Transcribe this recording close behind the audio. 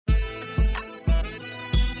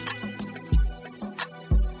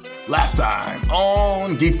Last time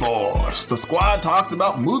on Geek Force, the squad talks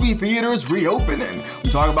about movie theaters reopening.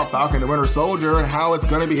 We talk about Falcon the Winter Soldier and how it's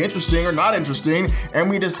going to be interesting or not interesting, and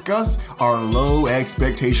we discuss our low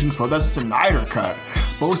expectations for the Snyder Cut.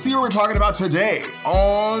 But we'll see what we're talking about today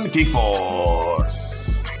on Geek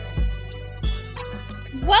Force.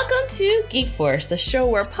 Welcome to Geek Force, the show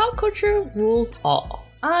where pop culture rules all.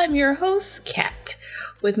 I'm your host, Kat.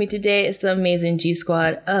 With me today is the amazing G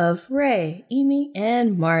Squad of Ray, Amy,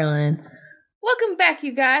 and Marlon. Welcome back,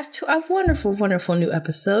 you guys, to a wonderful, wonderful new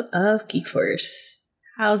episode of Geek Force.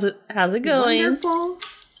 How's it going?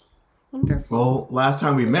 Wonderful. Well, last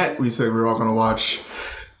time we met, we said we were all going to watch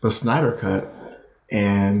the Snyder Cut,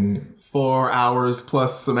 and 4 hours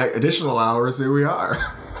plus some additional hours, here we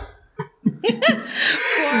are. 4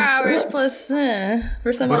 hours plus,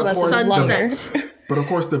 for some of us, it's longer. But of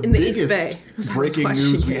course, the biggest breaking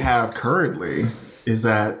news we have currently is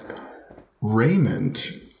that Raymond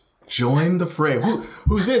joined the fray.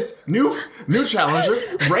 Who's this? New challenger.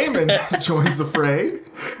 Raymond joins the fray.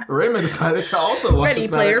 Raymond decided to also watch Ready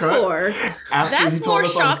Player 4. That's more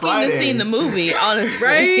shocking than seeing the movie, honestly.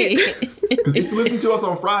 Right? Because if you listen to us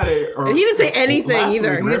on Friday, or he didn't say anything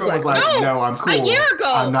either. Raymond was like, "No, I'm cool. A year ago.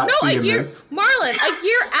 I'm not seeing this." Marlon, a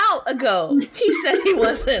year out ago, he said he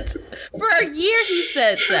wasn't. For a year, he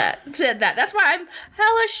said that. That's why I'm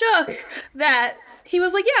hella shook that he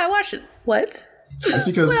was like, "Yeah, I watched it." What? It's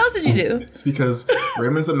because, what else did you do? It's because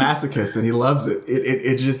Raymond's a masochist and he loves it.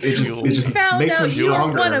 It just makes him stronger. You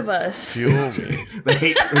were one of us. Fuel me. The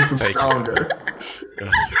hate makes him stronger.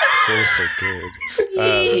 Feels so good.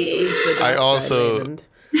 I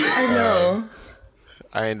know.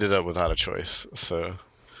 I ended up without a choice, so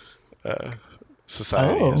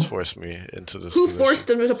society has forced me into this. Who position. forced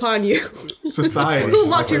it upon you? Society. Who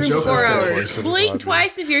locked you in for 4 hours? Blink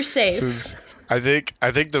twice if you're safe. I think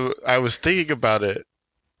I was thinking about it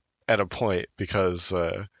at a point because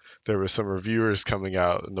there were some reviewers coming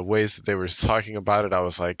out and the ways that they were talking about it, I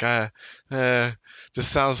was like, this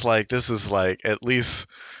sounds like this is like at least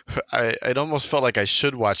it almost felt like I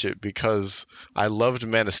should watch it because I loved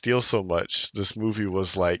Man of Steel so much. This movie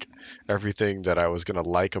was like everything that I was gonna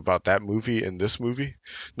like about that movie in this movie.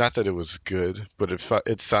 Not that it was good, but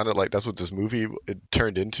it sounded like that's what this movie it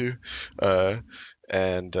turned into.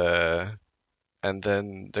 And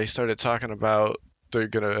then they started talking about the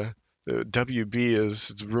WB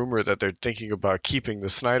is rumored that they're thinking about keeping the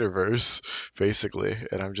Snyderverse, basically.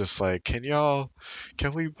 And I'm just like, all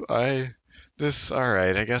right,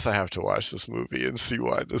 I guess I have to watch this movie and see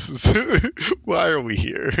why this is, why are we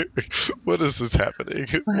here? What is this happening?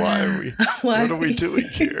 Why are we, what are we doing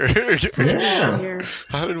here? Yeah.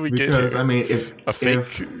 How did we get here? Because, I mean, a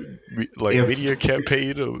fake media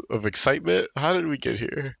campaign of excitement? How did we get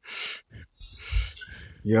here?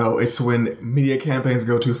 Yo, it's when media campaigns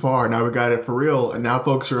go too far. Now we got it for real. And now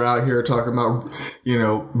folks are out here talking about,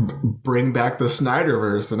 bring back the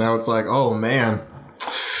Snyderverse. And now it's like, oh man,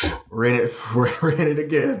 we're in it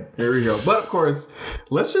again. Here we go. But of course,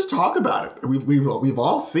 let's just talk about it. We've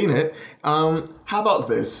all seen it. How about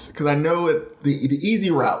this? Because I know the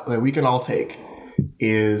easy route that we can all take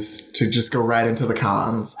is to just go right into the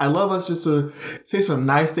cons. I love us just to say some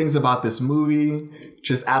nice things about this movie,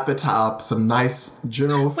 just at the top, some nice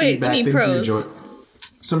general feedback, things pros? we enjoyed.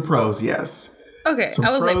 Some pros, yes. Okay, some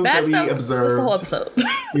I was pros like, best that we stuff observed. the whole episode.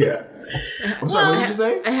 Yeah. I'm sorry, what did you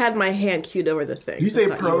say? I had my hand queued over the thing. Did you say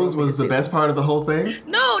pros was the best part of the whole thing?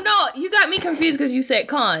 No, you got me confused because you said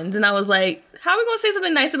cons, and I was like, how are we going to say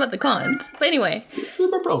something nice about the cons? But anyway.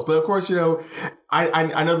 Super pros. But of course,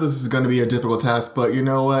 I know this is going to be a difficult task, but you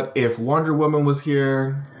know what? If Wonder Woman was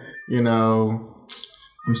here,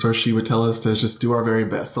 I'm sure she would tell us to just do our very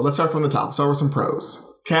best. So let's start from the top. Start with some pros.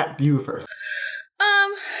 Kat, you first.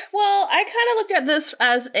 Well, I kind of looked at this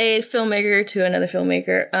as a filmmaker to another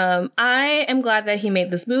filmmaker. I am glad that he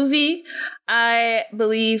made this movie. I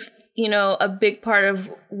believe, a big part of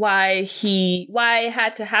why it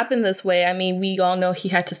had to happen this way. I mean, we all know he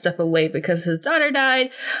had to step away because his daughter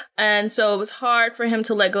died. And so it was hard for him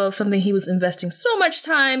to let go of something he was investing so much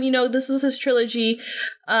time. This was his trilogy.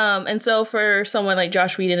 And so for someone like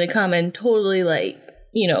Joss Whedon to come and totally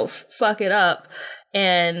fuck it up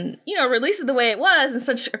and, release it the way it was in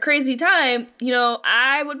such a crazy time,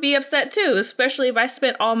 I would be upset too, especially if I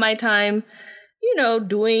spent all my time,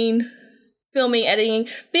 doing filming, editing,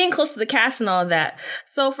 being close to the cast and all of that.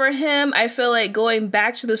 So for him, I feel like going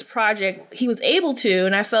back to this project, he was able to,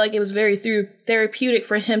 and I felt like it was very therapeutic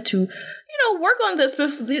for him to, work on this.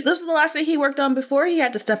 This was the last thing he worked on before he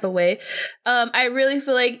had to step away. I really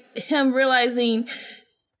feel like him realizing,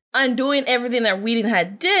 undoing everything that Whedon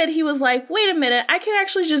had did, he was like, wait a minute, I can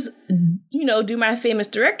actually just do my famous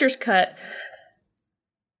director's cut,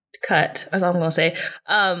 that's all I'm going to say,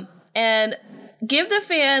 and give the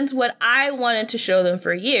fans what I wanted to show them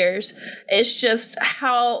for years. It's just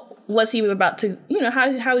how was he about to, how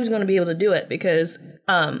he was going to be able to do it, because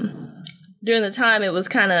during the time it was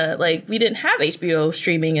kind of like we didn't have HBO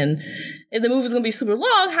streaming, and if the movie was going to be super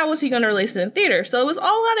long, how was he going to release it in theater? So it was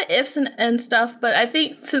all a lot of ifs and stuff. But I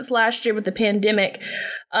think since last year with the pandemic,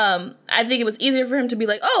 I think it was easier for him to be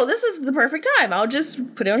like, oh, this is the perfect time. I'll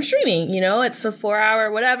just put it on streaming. It's a 4-hour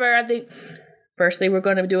whatever. I think first they were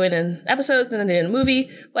going to do it in episodes, and then they did a movie,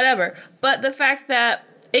 whatever. But the fact that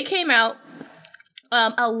it came out,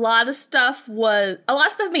 a lot of stuff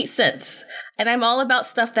made sense. And I'm all about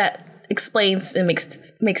stuff that explains and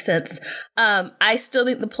makes sense. I still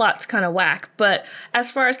think the plot's kind of whack, but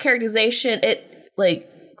as far as characterization, it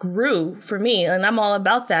grew for me, and I'm all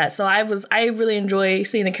about that. So I really enjoy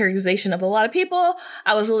seeing the characterization of a lot of people.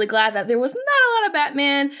 I was really glad that there was not a lot of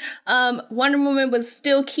Batman. Wonder Woman was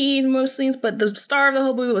still key in most scenes, but the star of the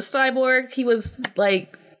whole movie was Cyborg. He was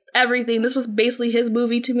everything. This was basically his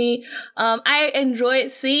movie to me. I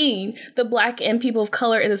enjoyed seeing the Black and people of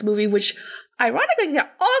color in this movie, which ironically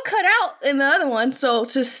got all cut out in the other one. So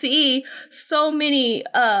to see so many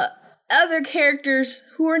other characters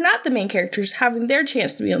who are not the main characters having their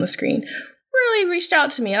chance to be on the screen really reached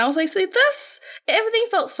out to me, and I was like, see, everything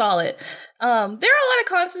felt solid. There are a lot of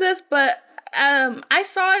cons to this, but I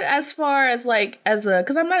saw it as far as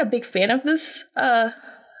because I'm not a big fan of this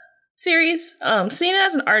series. Seeing it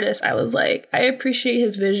as an artist, I was like, I appreciate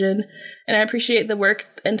his vision, and I appreciate the work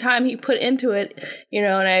and time he put into it, and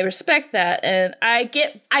I respect that. And I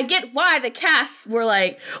get why the cast were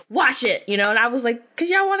like, watch it, and I was like, cause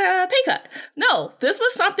y'all want a pay cut. No, this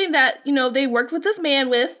was something that, they worked with this man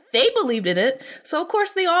with, they believed in it. So of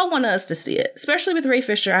course they all want us to see it, especially with Ray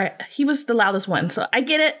Fisher. He was the loudest one. So I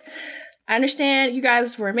get it. I understand. You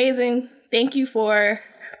guys were amazing. Thank you for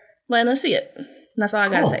letting us see it. And that's all I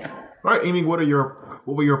gotta say. All right, Amy, what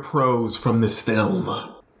were your pros from this film?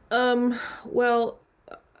 Well,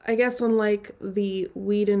 I guess unlike the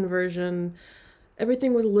Whedon version,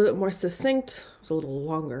 everything was a little bit more succinct. It was a little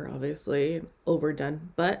longer, obviously, overdone.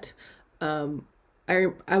 But I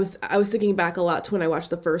was thinking back a lot to when I watched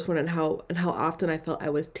the first one and how often I felt I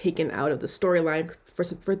was taken out of the storyline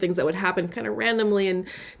for things that would happen kind of randomly and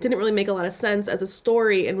didn't really make a lot of sense as a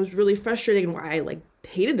story, and was really frustrating, and why I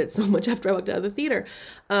hated it so much after I walked out of the theater.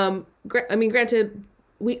 Granted,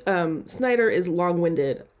 Snyder is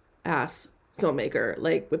long-winded ass filmmaker,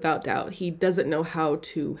 without doubt. He doesn't know how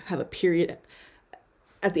to have a period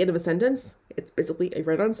at the end of a sentence. It's basically a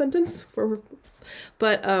run-on sentence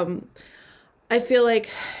but I feel like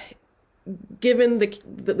given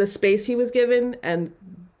the space he was given and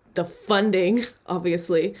the funding,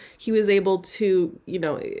 obviously, he was able to,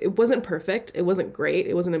 it wasn't perfect, it wasn't great,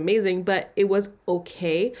 it wasn't amazing, but it was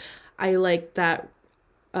okay. I like that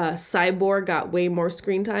Cyborg got way more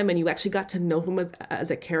screen time, and you actually got to know him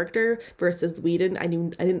as a character, versus Whedon. I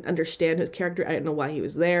didn't understand his character. I didn't know why he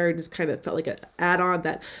was there. It just kind of felt like an add-on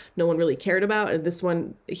that no one really cared about. And this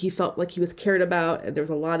one, he felt like he was cared about, and there was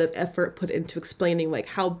a lot of effort put into explaining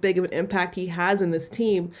how big of an impact he has in this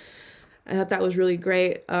team. I thought that was really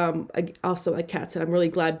great. Also, like Kat said, I'm really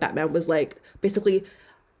glad Batman was basically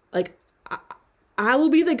I will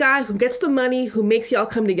be the guy who gets the money, who makes y'all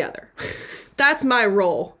come together. That's my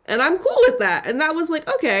role. And I'm cool with that. And that was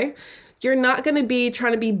okay, you're not going to be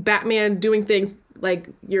trying to be Batman doing things like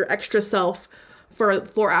your extra self for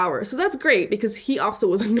 4 hours. So that's great, because he also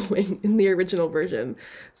was annoying in the original version.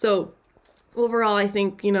 So overall, I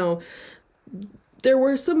think, there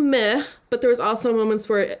were some meh, but there was also moments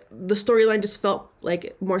where the storyline just felt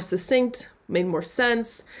more succinct, made more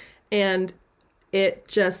sense, and it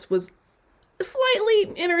just was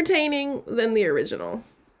slightly entertaining than the original.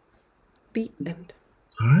 The end.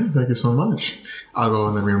 All right, thank you so much. I'll go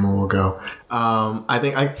and then Rima will go. I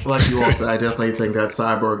think, like you all said, I definitely think that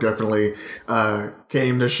Cyborg definitely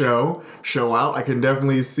came to show out. I can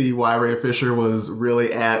definitely see why Ray Fisher was really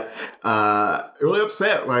really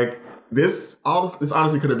upset. This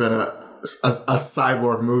honestly could have been a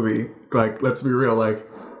Cyborg movie. Let's be real.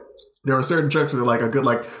 There were certain chunks where a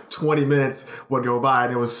good 20 minutes would go by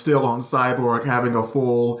and it was still on Cyborg having a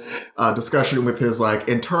full discussion with his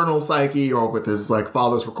internal psyche or with his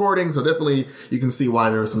father's recording. So definitely you can see why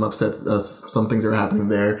there was some upset, some things that are happening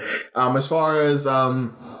there. As far as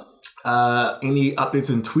any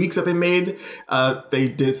updates and tweaks that they made, they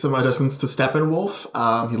did some adjustments to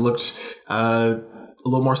Steppenwolf. He looked a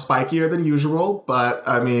little more spikier than usual, but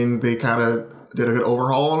I mean, they kind of did a good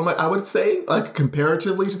overhaul on it, I would say, like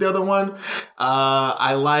comparatively to the other one.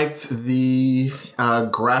 I liked the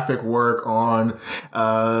graphic work on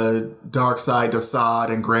Darkseid,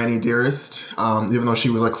 Desaad, and Granny Dearest. Even though she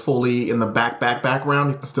was like fully in the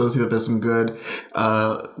background, you can still see that there's some good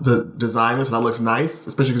the designers. So that looks nice,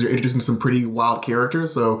 especially because you're introducing some pretty wild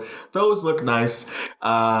characters. So those look nice,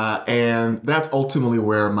 and that's ultimately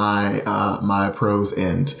where my pros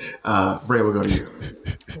end. Bray, we'll go to you.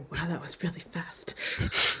 Oh, wow, that was really fast.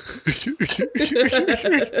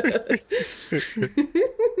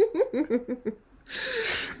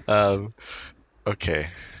 Okay.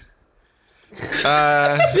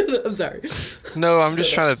 I'm sorry. No, I'm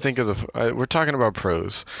just trying to think of the. We're talking about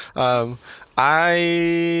pros.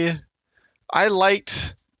 I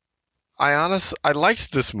liked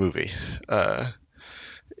this movie,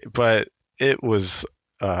 but it was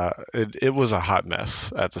it was a hot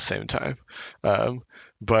mess at the same time.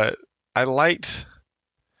 But I liked.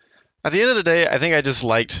 At the end of the day, I think I just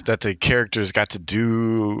liked that the characters got to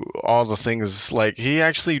do all the things. Like, he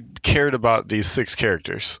actually cared about these 6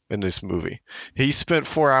 characters in this movie. He spent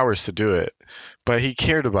 4 hours to do it, but he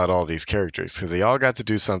cared about all these characters because they all got to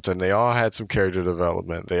do something. They all had some character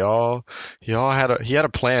development. He had a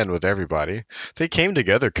plan with everybody. They came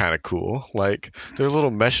together kind of cool, like their little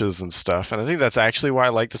meshes and stuff. And I think that's actually why I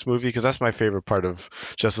like this movie, because that's my favorite part of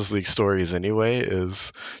Justice League stories anyway,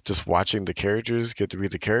 is just watching the characters get to be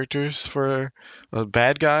the characters for a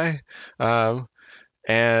bad guy.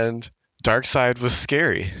 And Darkseid was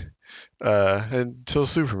scary until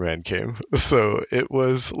Superman came. So it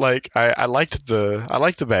was like I liked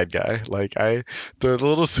the bad guy. Like the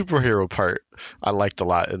little superhero part I liked a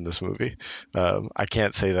lot in this movie. I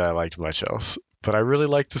can't say that I liked much else, but I really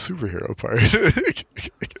liked the superhero part.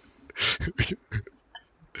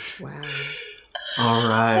 Wow. All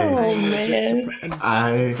right. Oh man.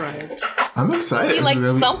 I'm surprised. I'm excited. He liked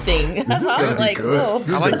something. This is gonna be like, good. whoa. This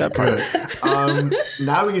is I like gonna that be good.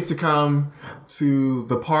 Now we get to come to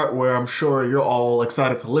the part where I'm sure you're all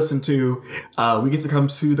excited to listen to. We get to come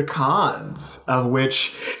to the cons, of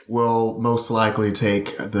which will most likely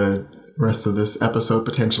take the rest of this episode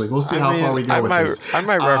potentially. We'll see how far we go with this. I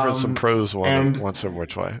might reference some pros and- once or more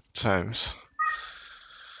times.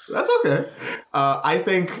 That's okay. I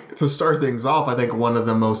think to start things off, I think one of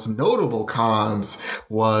the most notable cons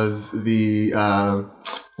was the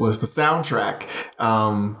soundtrack,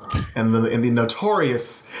 and the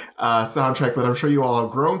notorious soundtrack that I'm sure you all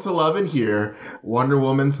have grown to love and hear, Wonder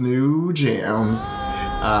Woman's new jams.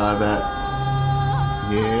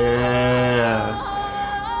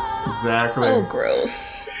 Exactly. Oh,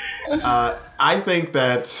 gross. I think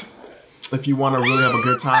that if you want to really have a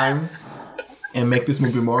good time and make this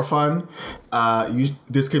movie more fun,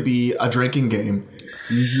 this could be a drinking game.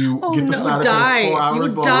 You get the Snyder Cut, it's 4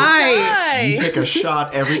 hours long. You take a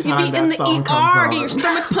shot every time that song comes on. Get your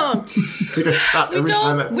stomach pumped. Take a shot every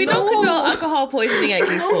time We don't condone alcohol poisoning at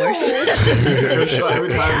Geek Force. Take a shot every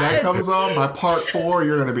time that comes on. By part 4,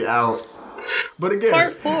 you're going to be out. But again,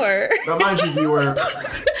 Part 4. now mind you, viewer,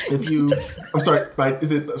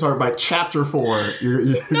 by chapter 4, you're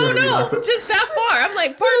No, going to be locked up. just that far. I'm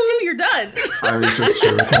like, part 2, you're done. I mean, just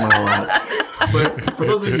true. It came out a lot. But for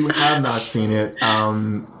those of you who have not seen it,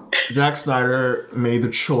 Zack Snyder made the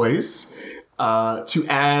choice to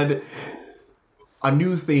add a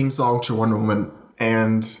new theme song to Wonder Woman.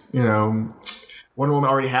 And, Wonder Woman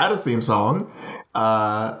already had a theme song,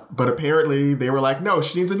 but apparently they were like, no,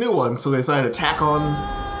 she needs a new one. So they decided to tack on.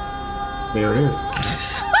 There it is.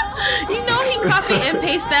 He copy and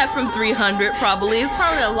paste that from 300 probably. It's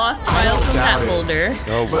probably a lost file from that folder.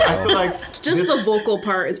 Oh, But I feel like Just the vocal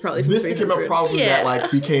part is probably from this 300. became a problem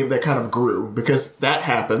that kind of grew, because that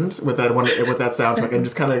happened with that soundtrack and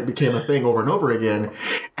just kind of became a thing over and over again.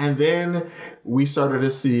 And then we started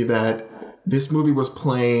to see that this movie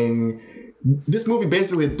basically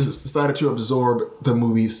decided to absorb the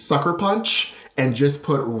movie Sucker Punch and just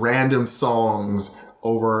put random songs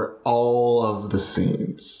over all of the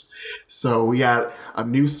scenes. So we had a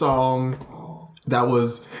new song that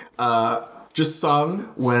was just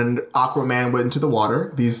sung when Aquaman went into the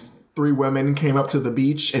water. These 3 women came up to the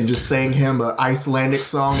beach and just sang him an Icelandic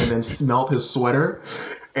song and then smelt his sweater.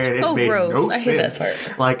 And it made gross. no I hate that sense.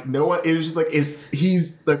 part. Like, no one, it was just like,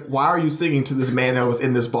 he's like, why are you singing to this man that was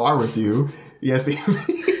in this bar with you? Yes,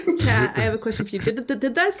 Kat, I have a question for you.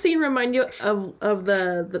 Did that scene remind you of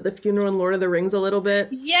the funeral in Lord of the Rings a little bit?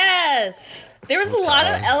 Yes. There was a lot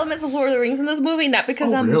of elements of Lord of the Rings in this movie, not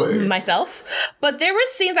because I'm really? myself, but there were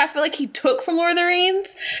scenes I feel like he took from Lord of the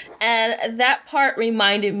Rings, and that part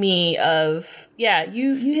reminded me of,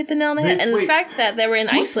 you hit the nail on the head. And the fact that they were in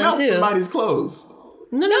Iceland smelled too. somebody's clothes?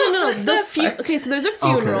 No. Okay, so there's a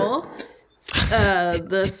funeral. Okay.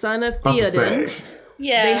 The son of Theoden.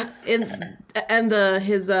 Yeah.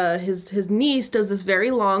 His niece does this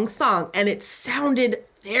very long song, and it sounded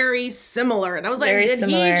very similar. And I was like, did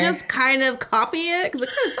he just kind of copy it? Because it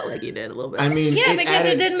kind of felt like he did a little bit. I mean, because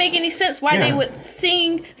it didn't make any sense why they would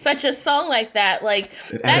sing such a song like that. Like,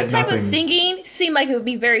 that type of singing seemed like it would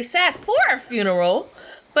be very sad for a funeral,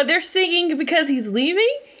 but they're singing because he's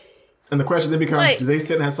leaving? And the question then becomes, do they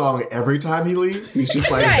sing that song every time he leaves? He's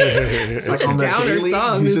just like, it's like on their daily.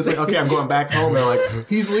 He's just like, okay, I'm going back home. They're like,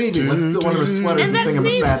 he's leaving. Let's steal one of his sweaters and sing him a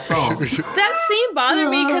sad song. That scene bothered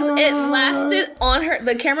me because it lasted on her.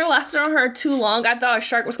 The camera lasted on her too long. I thought a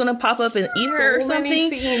shark was going to pop up and eat her or something.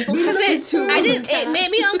 It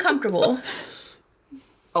made me uncomfortable.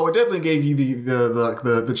 Oh, it definitely gave you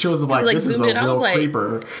the chills of like this is a real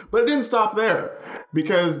creeper. But it didn't stop there.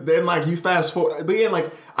 Because then, like, you fast forward, but again, like,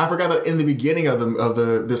 I forgot that in the beginning of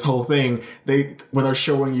this whole thing, when they're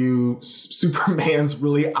showing you Superman's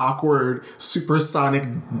really awkward supersonic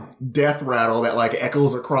death rattle that like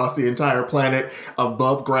echoes across the entire planet,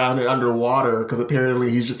 above ground and underwater, because apparently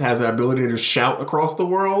he just has the ability to shout across the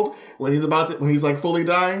world when he's like fully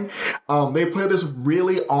dying. They play this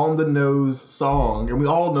really on the nose song, and we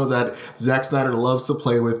all know that Zack Snyder loves to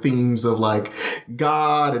play with themes of like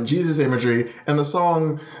God and Jesus imagery, and the song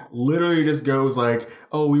literally just goes like,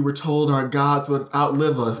 oh, we were told our gods would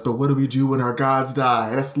outlive us, but what do we do when our gods die?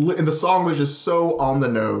 And the song was just so on the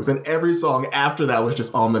nose, and every song after that was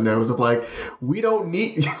just on the nose of like, we don't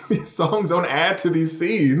need these songs, don't add to these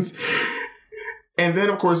scenes. And then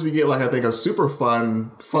of course we get like, I think a super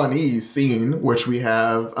funny scene, which we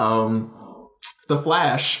have The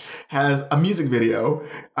Flash has a music video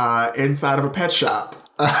inside of a pet shop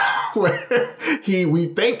where we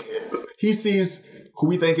think he sees who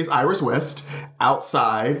we think is Iris West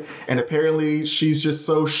outside, and apparently she's just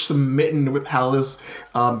so smitten with how this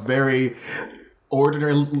very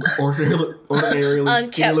ordinarily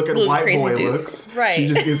skinny looking white boy looks. Right. She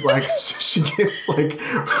just gets like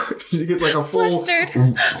she gets like a full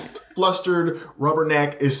flustered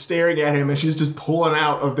rubberneck, is staring at him, and she's just pulling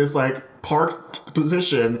out of this like parked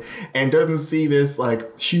position and doesn't see this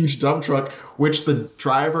like huge dump truck, which the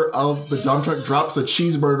driver of the dump truck drops a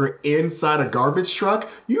cheeseburger inside a garbage truck.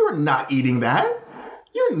 You're not eating that.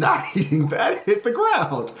 You're not eating that. Hit the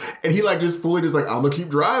ground. And he like just fully just like, I'm gonna keep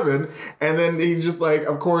driving. And then he just like,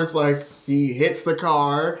 of course, like he hits the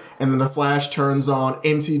car, and then the Flash turns on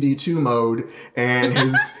MTV2 mode, and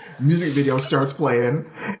his music video starts playing,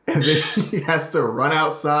 and then he has to run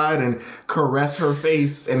outside and caress her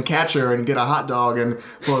face and catch her and get a hot dog. And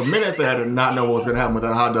for a minute there, I did not know what was gonna happen with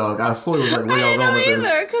that hot dog. I fully was like, where y'all going with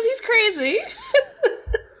this? Because he's crazy.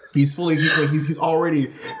 He's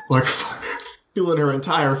already like feeling her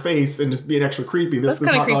entire face and just being extra creepy. This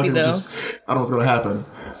hot dog is just, I don't know what's gonna happen.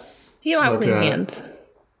 He don't have clean hands.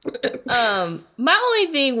 My only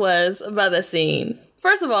thing was about the scene.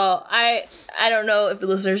 First of all, I don't know if the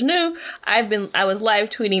listeners knew, I was live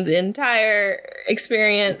tweeting the entire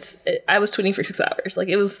experience. I was tweeting for 6 hours. Like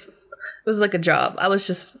it was like a job. I was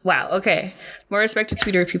just, wow, okay. More respect to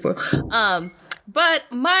Twitter people.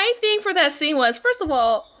 But my thing for that scene was, first of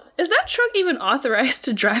all, is that truck even authorized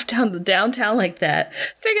to drive down the downtown like that?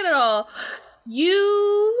 Second of all,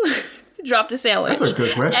 you dropped a sandwich. That's a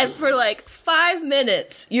good question. And for like 5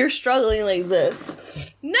 minutes, you're struggling like this.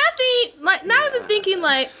 Nothing, like not even thinking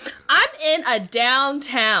like, I'm in a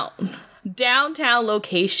downtown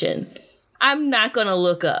location. I'm not gonna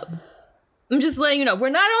look up. I'm just letting you know, we're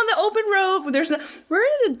not on the open road. We're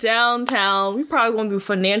in a downtown. We're probably going to be a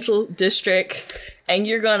financial district, and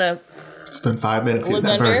you're gonna spend 5 minutes getting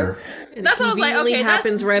that burger. That's what I was like. Okay,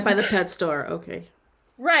 happens right by the pet store. Okay.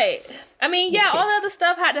 Right. I mean, yeah, all the other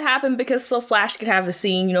stuff had to happen because so Flash could have a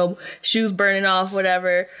scene, you know, shoes burning off,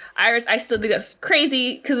 whatever. Iris, I still think that's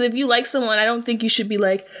crazy, because if you like someone, I don't think you should be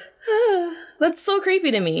like, that's so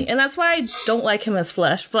creepy to me. And that's why I don't like him as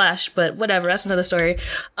Flash, but whatever, that's another story.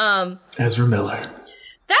 Ezra Miller.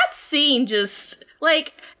 That scene just,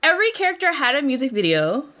 like, every character had a music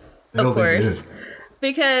video, of course.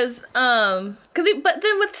 Because, but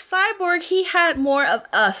then with Cyborg, he had more of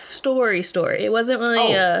a story. It wasn't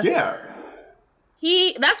really that's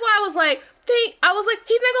why I was like, he's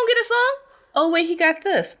not gonna get a song? Oh, wait, he got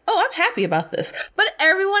this. Oh, I'm happy about this. But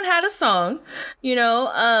everyone had a song, you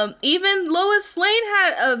know, even Lois Lane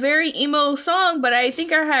had a very emo song, but I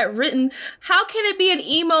think I had written, how can it be an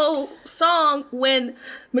emo song when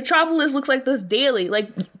Metropolis looks like this daily?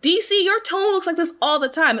 Like, DC, your tone looks like this all the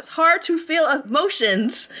time. It's hard to feel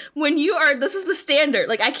emotions when this is the standard.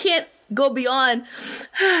 Like, I can't go beyond.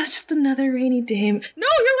 It's just another rainy day. No,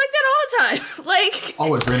 you're like that all the time. Like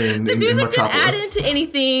Always raining the in music didn't add Metropolis. into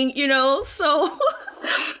anything, you know. So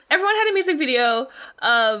everyone had a music video,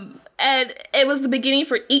 and it was the beginning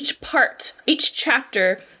for each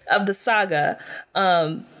chapter of the saga.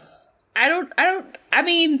 I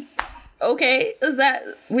mean, okay,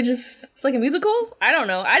 it's like a musical? I don't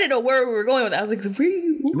know. I didn't know where we were going with that. I was like, okay.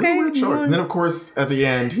 It was a weird choice. And then, of course, at the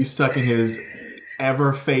end, he's stuck in his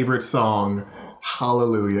ever favorite song,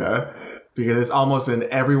 Hallelujah. Because it's almost in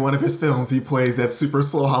every one of his films, he plays that super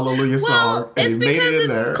slow Hallelujah song. And it's he made it in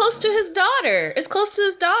there. it's close to his daughter. It's close to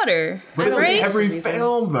his daughter. But it's right? in every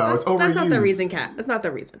film, though. It's overused. That's not the reason, Kat. That's not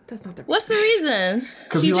the reason. That's not the reason. What's the reason?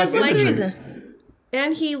 Because he likes What's the imagery. reason?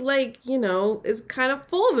 And he, like, you know, is kind of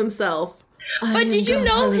full of himself. But did you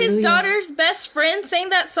know his daughter's best friend sang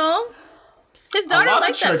that song? His daughter A lot of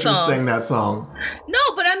liked that churches song. sang that song. No,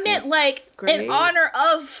 but I meant like great. in honor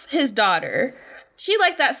of his daughter. She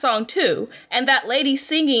liked that song too, and that lady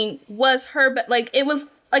singing was her. But like it was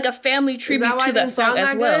like a family tribute why to it that didn't song sound as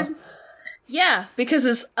that well. good? Yeah, because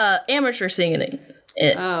it's amateur singing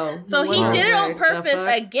it. Oh. So he well, did it on okay, the purpose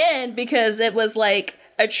fuck? again because it was like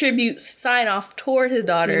a tribute sign off toward his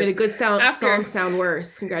daughter. You made a good song After- sound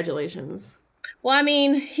worse. Congratulations. Well, I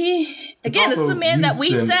mean, he again. This is also a man that we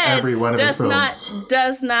used in said every one of his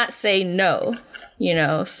does not say no. You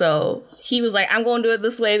know, so he was like, "I'm going to do it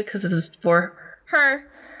this way because this is for her,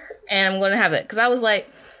 and I'm going to have it." Because I was like,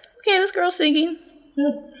 "Okay, this girl's singing.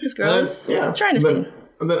 This girl's trying to sing."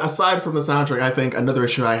 And then aside from the soundtrack, I think another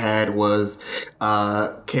issue I had was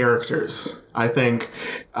characters. I think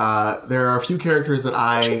there are a few characters that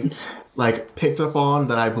I like picked up on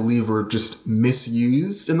that I believe were just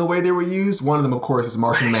misused in the way they were used. One of them, of course, is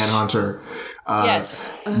Martian Manhunter.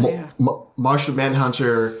 Yes. Martian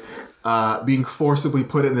Manhunter being forcibly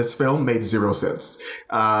put in this film made zero sense.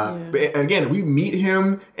 But again, we meet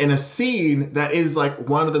him in a scene that is like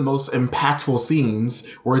one of the most impactful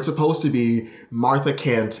scenes where it's supposed to be Martha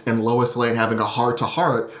Kent and Lois Lane having a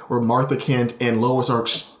heart-to-heart where Martha Kent and Lois are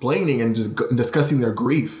explaining and just discussing their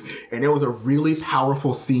grief. And it was a really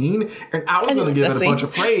powerful scene. And I was going to give it a bunch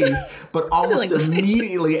of praise, but almost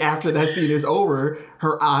immediately after that scene is over,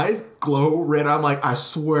 her eyes glow red. I'm like, I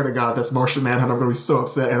swear to God, that's Martian Manhunter. I'm going to be so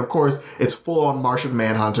upset. And of course, it's full-on Martian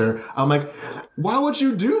Manhunter. I'm like, why would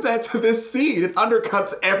you do that to this scene? It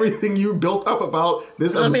undercuts everything you built up about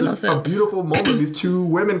this, a beautiful moment, these two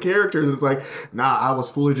women characters. It's like, nah, I was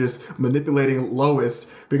fully just manipulating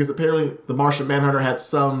Lois because apparently the Martian Manhunter had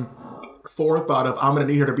some forethought of, I'm going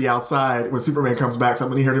to need her to be outside when Superman comes back, so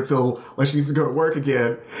I'm going to need her to feel like she needs to go to work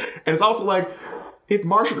again. And it's also like, if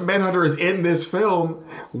Martian Manhunter is in this film,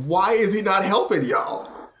 why is he not helping y'all?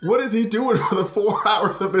 What is he doing for the 4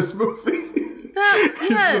 hours of this movie? He's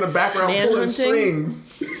just in the background pulling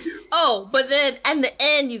strings. Oh, but then at the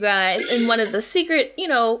end, you guys, in one of the secret,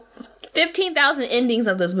 15,000 endings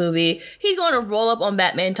of this movie, he's going to roll up on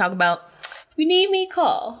Batman and talk about, if you need me,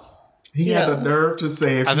 call. He had the nerve to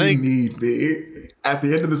say, if you need me, at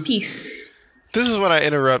the end of the peace. This is when I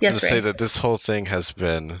interrupt and say that this whole thing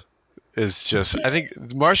is just, I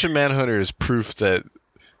think Martian Manhunter is proof that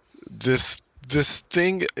this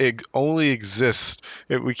thing, it only exists.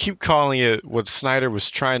 We keep calling it what Snyder was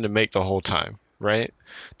trying to make the whole time, right?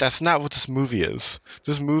 That's not what this movie is.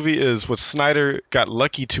 This movie is what Snyder got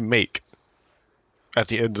lucky to make at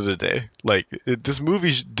the end of the day. Like, this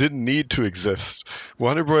movie didn't need to exist.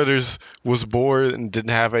 Warner Brothers was bored and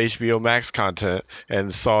didn't have HBO Max content and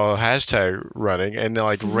saw hashtag running and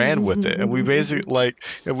they ran with it. And we basically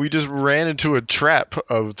we just ran into a trap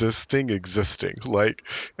of this thing existing.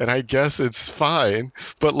 And I guess it's fine.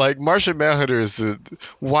 But Martian Manhunter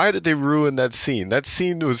why did they ruin that scene? That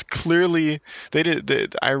scene was clearly,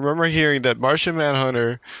 I remember hearing that Martian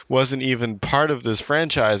Manhunter wasn't even part of this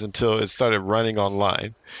franchise until it started running online.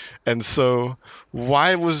 And so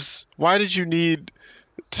why did you need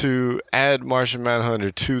to add Martian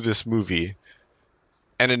Manhunter to this movie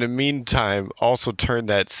and in the meantime also turn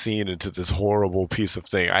that scene into this horrible piece of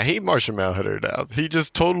thing? I hate Martian Manhunter now. He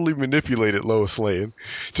just totally manipulated Lois Lane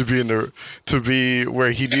to be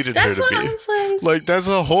where he needed her to be. That's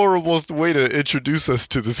a horrible way to introduce us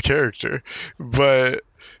to this character. But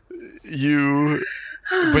you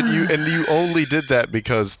only did that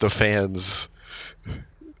because the fans.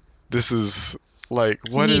 This is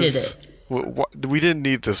what We didn't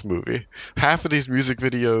need this movie. Half of these music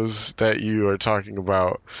videos that you are talking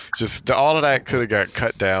about, just all of that could have got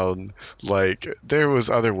cut down. Like there was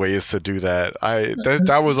other ways to do that.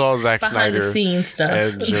 That was all Zack Behind the Snyder scenes stuff.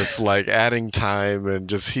 and just like adding time, and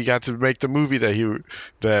just he got to make the movie that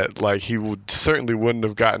he would certainly wouldn't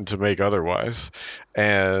have gotten to make otherwise.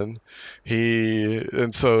 And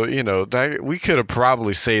so that we could have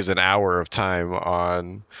probably saved an hour of time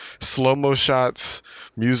on slow-mo shots,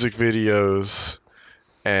 music videos,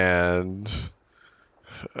 and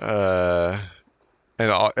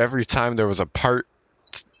every time there was a part,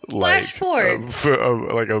 Flash forwards.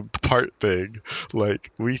 like a part thing,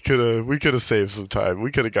 like we could have saved some time.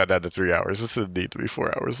 We could have gotten down to 3 hours. This didn't need to be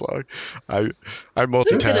 4 hours long. I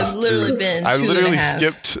multitasked. Could have literally been. I 2.5. literally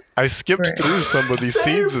skipped Right. through some of these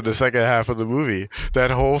scenes in the second half of the movie.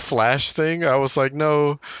 That whole Flash thing, I was like,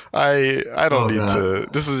 no, I don't need to.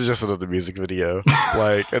 This is just another music video.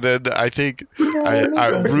 Like, and then I think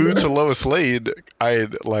I rude to Lois Lane. I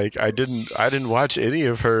didn't watch any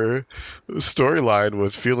of her storyline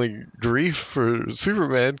with feeling grief for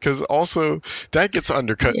Superman, because also that gets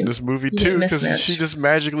undercut in this movie too, because she just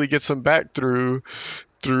magically gets him back through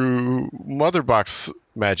Mother Box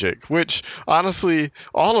magic, which honestly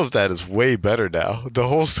all of that is way better now. The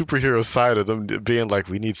whole superhero side of them being like,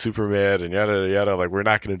 we need Superman and yada yada, like we're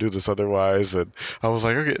not going to do this otherwise. And I was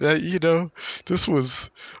like, okay, this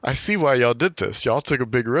was, I see why y'all did this. Y'all took a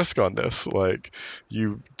big risk on this. Like,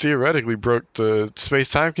 you theoretically broke the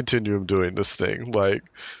space-time continuum doing this thing, like,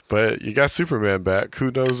 but you got Superman back.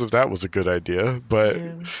 Who knows if that was a good idea? But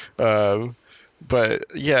But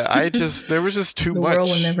yeah, there was just too much The world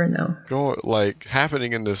will never know.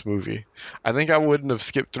 Happening in this movie. I think I wouldn't have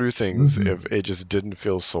skipped through things if it just didn't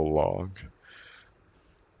feel so long.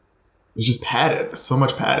 It's just padded, so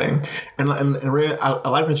much padding, and Ray, I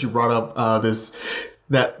like that you brought up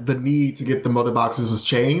that the need to get the mother boxes was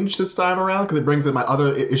changed this time around, because it brings in my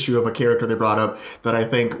other issue of a character they brought up that I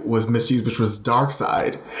think was misused, which was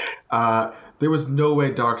Darkseid. There was no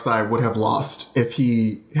way Darkseid would have lost if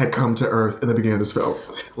he had come to Earth in the beginning of this film.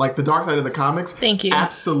 Like, the Darkseid in the comics, Thank you.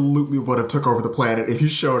 absolutely would have took over the planet if he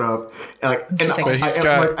showed up. And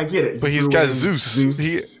I get it. But he's got Zeus.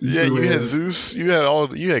 You had Zeus. You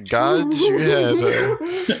had gods. You had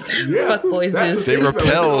Fuck boy Zeus. They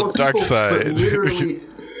repelled Darkseid. Literally.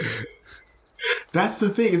 That's the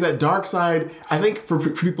thing, is that Darkseid, I think for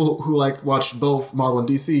people who watch both Marvel and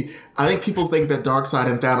DC, I think people think that Darkseid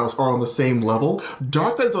and Thanos are on the same level.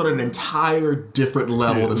 Darkseid's on an entire different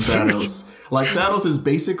level than Thanos. Like, Thanos is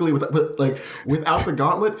basically, without the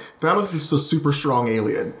gauntlet, Thanos is a super strong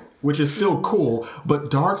alien, which is still cool,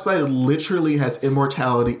 but Darkseid literally has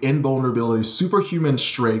immortality, invulnerability, superhuman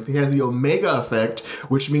strength. He has the Omega effect,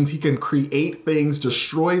 which means he can create things,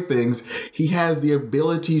 destroy things. He has the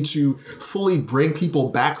ability to fully bring people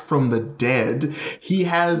back from the dead. He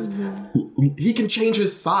can change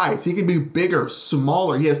his size. He can be bigger,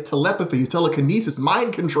 smaller. He has telepathy, telekinesis,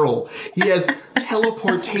 mind control. He has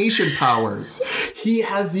teleportation powers. He's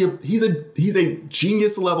a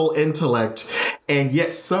genius level intellect, and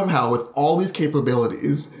yet somehow with all these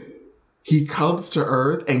capabilities, he comes to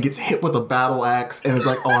Earth and gets hit with a battle axe and is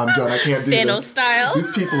like, oh, I'm done. I can't do Thanos this. style.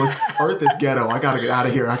 Earth is ghetto. I gotta get out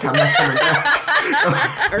of here. I'm not coming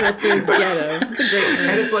back. Earth is ghetto. It's a great word.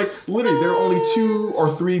 And it's like, literally, there are only 2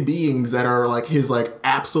 or 3 beings that are like his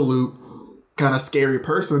absolute kind of scary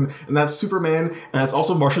person, and that's Superman, and that's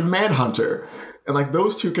also Martian Manhunter. And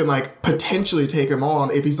those two can potentially take him on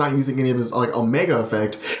if he's not using any of his Omega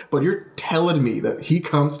effect. But you're telling me that he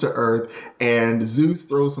comes to Earth and Zeus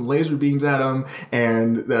throws some laser beams at him,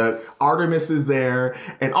 and that Artemis is there,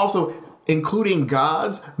 and also including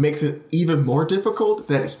gods makes it even more difficult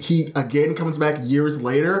that he again comes back years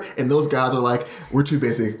later, and those gods are like, we're too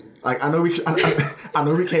busy. I know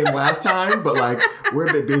we came last time, but we're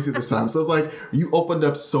a bit busy this time. So it's you opened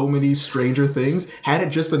up so many Stranger Things. Had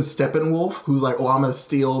it just been Steppenwolf, who's like, oh, I'm gonna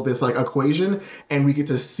steal this equation, and we get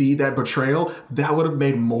to see that betrayal, that would have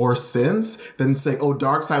made more sense than saying, oh,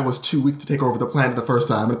 Darkseid was too weak to take over the planet the first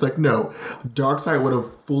time. And it's no, Darkseid would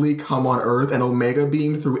have fully come on Earth and Omega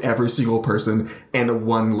beamed through every single person in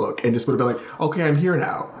one look, and just would have been okay, I'm here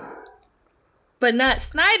now. But not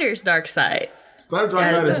Snyder's Darkseid.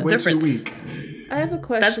 Darkseid is way too weak. I have a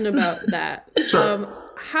question about that. Sure.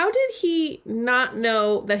 How did he not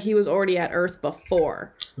know that he was already at Earth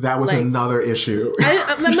before? That was another issue.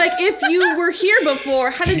 I'm like, if you were here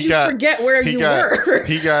before, how did you forget where you were?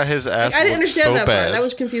 He got his ass. I didn't understand so that bad. part. That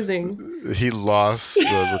was confusing. He lost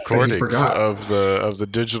the recordings of the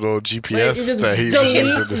digital GPS that he delete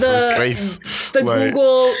used in the space. The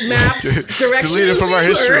Google Maps directions. Delete it from our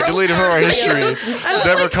history. Delete it from our history.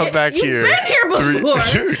 Never come back here. You've been here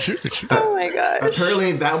before. Oh my gosh.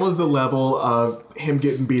 Apparently, that was the level of him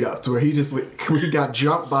getting beat up to where he got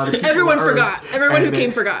jumped by the people. Everyone forgot. Everyone who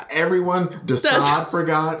came forgot. Everyone, Desaad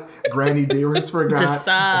forgot. Granny Dearest forgot.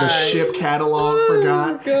 Desaad. The ship catalog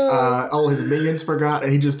forgot. All his minions forgot,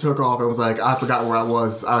 and he just took off and was like, "I forgot where I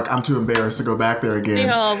was. I'm too embarrassed to go back there again." They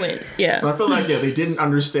all went. Yeah. So I feel like they didn't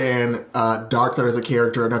understand Darkseid as a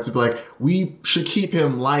character enough to be like, we should keep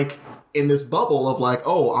him like in this bubble of like,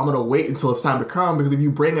 oh, I'm gonna wait until it's time to come, because if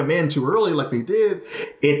you bring him in too early like they did,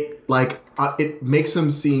 it makes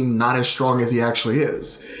him seem not as strong as he actually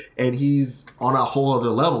is, and he's on a whole other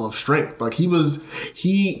level of strength. Like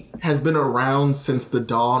he has been around since the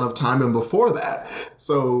dawn of time and before that,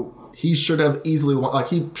 so he should have easily won. Like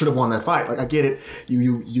he should have won that fight. Like I get it,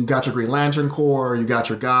 you got your Green Lantern Corps, you got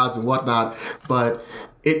your gods and whatnot, but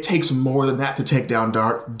it takes more than that to take down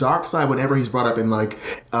Darkseid. Whenever he's brought up in like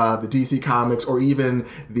the DC comics or even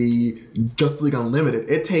the Justice League Unlimited,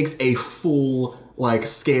 it takes a full like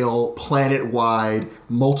scale, planet-wide,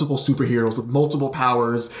 multiple superheroes with multiple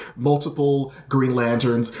powers, multiple Green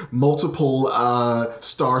Lanterns, multiple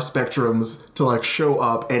star spectrums to like show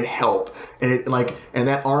up and help. And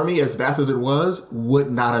that army, as vast as it was,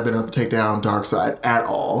 would not have been able to take down Darkseid at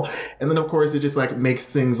all. And then of course it just like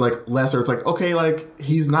makes things like lesser. It's like, okay, like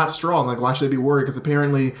he's not strong. Like why should they be worried? Because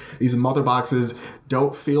apparently these mother boxes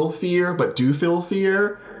don't feel fear, but do feel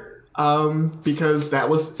fear. Because that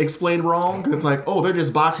was explained wrong. It's like, oh, they're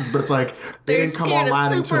just boxes, but it's like they didn't come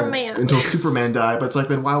online until Superman died. But it's like,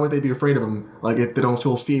 then why would they be afraid of him? Like if they don't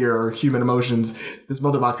feel fear or human emotions, this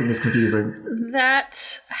mother boxing is confusing.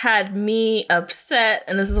 That had me upset,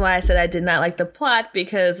 and this is why I said I did not like the plot,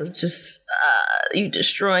 because of just you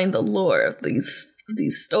destroying the lore of these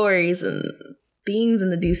stories and things in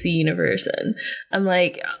the DC universe. And I'm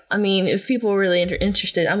like, I mean, if people are really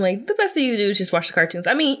interested, I'm like, the best thing you do is just watch the cartoons.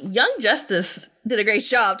 I mean, Young Justice did a great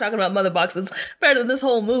job talking about mother boxes better than this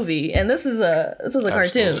whole movie, and this is a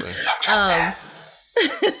cartoon.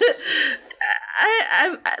 Justice.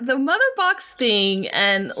 I the mother box thing,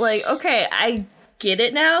 and like, okay, I get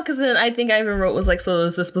it now, because then I think I even wrote was like, so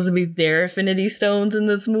is this supposed to be their Infinity Stones in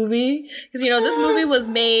this movie? Because this movie was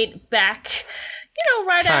made back,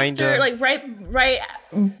 right Kinda. after, like right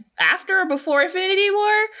after or before Infinity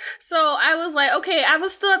War. So I was like, okay, I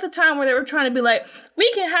was still at the time where they were trying to be like,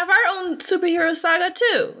 we can have our own superhero saga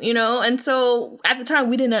too, and so at the time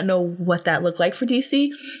we did not know what that looked like for DC.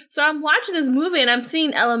 So I'm watching this movie and I'm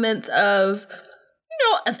seeing elements of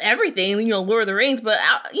of everything, Lord of the Rings, but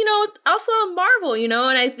also Marvel,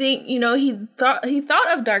 and I think he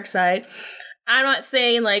thought of Darkseid. I'm not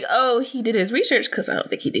saying like, oh, he did his research, because I don't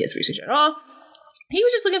think he did his research at all. He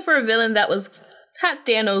was just looking for a villain that had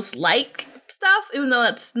Thanos-like stuff, even though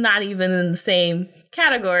that's not even in the same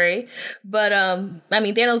category. But I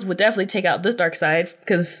mean, Thanos would definitely take out this Darkseid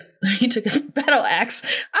because he took a battle axe.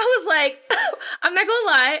 I was like, I'm not gonna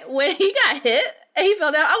lie, when he got hit and he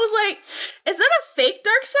fell down, I was like, is that a fake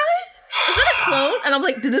Darkseid? Is that a clone? And I'm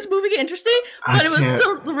like, did this movie get interesting? But it was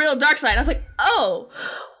still the real Darkseid. I was like, oh,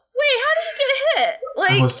 wait, how did he get hit?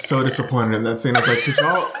 Like, I was so disappointed in that scene. I was like, did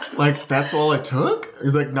y'all, like, that's all it took?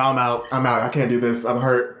 He's like, no, I'm out. I can't do this. I'm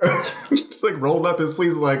hurt. Just like rolled up his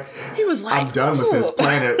sleeves like, he was like, I'm done with this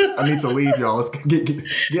planet. I need to leave, y'all. Let's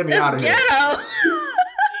get me out of here.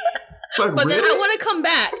 Like, but really? then I want to come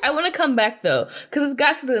back. I want to come back though, because it's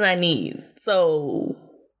got something I need. So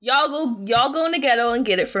y'all go in the ghetto and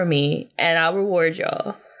get it from me, and I'll reward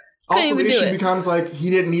y'all. Also, the issue becomes like, he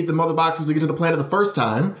didn't need the mother boxes to get to the planet the first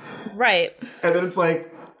time. Right. And then it's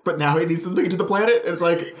like, but now he needs them to get to the planet? And it's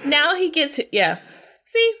like, now he gets to, yeah.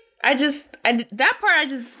 See, that part I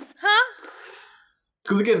just,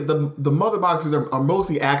 because again, the mother boxes are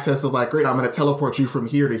mostly access of like, great, I'm going to teleport you from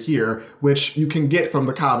here to here, which you can get from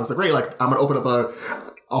the comics. Like, great, like, I'm going to open up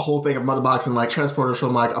a whole thing of mother box and like transporters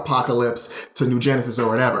from like Apocalypse to New Genesis or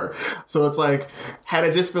whatever. So it's like, had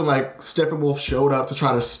it just been like Steppenwolf showed up to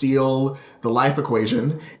try to steal the life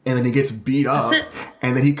equation, and then he gets beat up,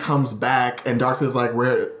 and then he comes back, and Darkseid's like,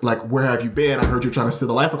 where have you been? I heard you trying to steal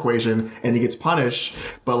the life equation, and he gets punished,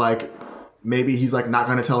 but like, maybe he's like not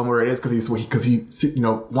going to tell him where it is because he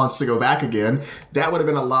wants to go back again. That would have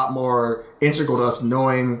been a lot more integral to us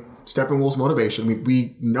knowing Steppenwolf's motivation.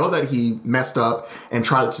 We know that he messed up and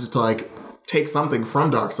tried to like take something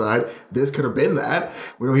from Darkseid. This could have been that.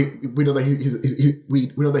 We know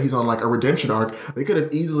that he's on like a redemption arc. They could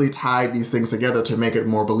have easily tied these things together to make it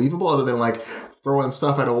more believable, other than like throwing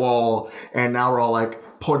stuff at a wall and now we're all like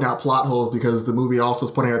pointing out plot holes because the movie also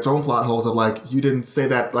is pointing out its own plot holes of like, you didn't say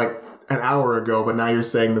that like an hour ago, but now you're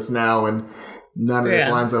saying this now and none of this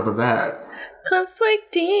lines up with that.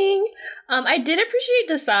 Conflicting. I did appreciate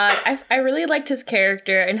Desaad. I really liked his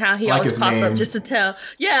character and how he like always popped up just to tell.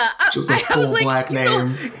 Yeah. Just a full black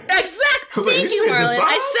name. Exactly. Thank you, Marlon.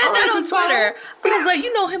 I said that on Twitter. I was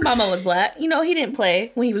like, his mama was black. He didn't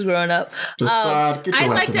play when he was growing up. Desaad, get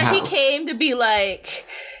your ass in the house. I liked that he came to be like,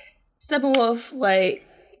 Steppenwolf, like,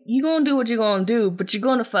 you gonna do what you're gonna do, but you're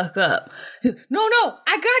gonna fuck up. No,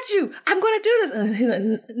 I got you. I'm gonna do this. And he's like,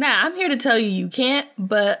 nah, I'm here to tell you can't,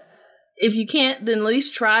 but if you can't, then at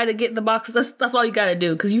least try to get the boxes. That's all you gotta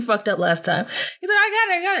do, because you fucked up last time. He's like,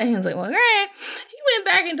 I got it. And he was like, well, all right. He went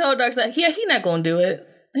back and told Darkseid, yeah, he's not gonna do it.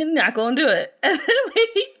 He's not gonna do it. And then when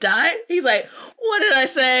he died, he's like, what did I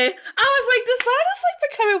say? I was like, Desaad is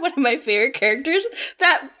like becoming one of my favorite characters.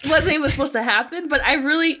 That wasn't even supposed to happen, but I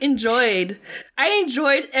really enjoyed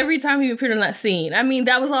every time he appeared in that scene. I mean,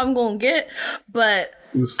 that was all I'm gonna get, but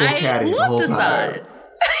I love Desaad.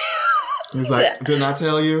 He was like, didn't I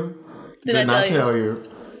tell you? Did not tell you.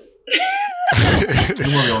 He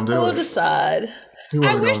wasn't gonna do it. Desaad.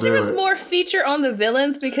 I wish there was more feature on the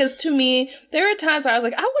villains, because to me, there are times where I was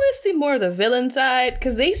like, I want to see more of the villain side,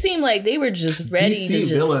 because they seem like they were just ready DC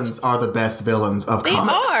villains are the best villains of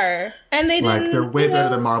comics. They are. And they didn't, like, they're way better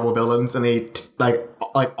than Marvel villains, and they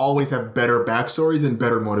like always have better backstories and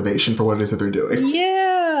better motivation for what it is that they're doing.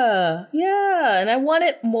 Yeah. And I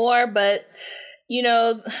wanted more, but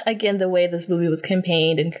again, the way this movie was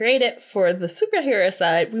campaigned and created for the superhero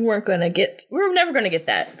side, we were never going to get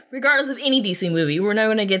that. Regardless of any DC movie, we're never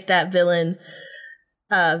going to get that villain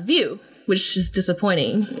view, which is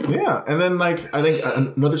disappointing. Yeah, and then I think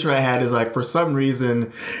another try I had is for some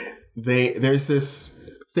reason there's this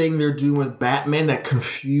thing they're doing with Batman that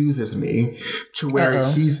confuses me to where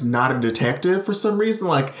he's not a detective for some reason.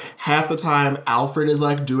 Half the time Alfred is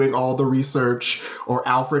doing all the research, or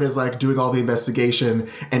Alfred is doing all the investigation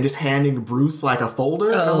and just handing Bruce a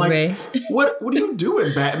folder. And I'm like, what are you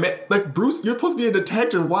doing, Batman? Bruce, you're supposed to be a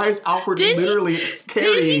detective. Why is Alfred literally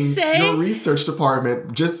carrying your research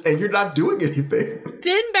department and you're not doing anything?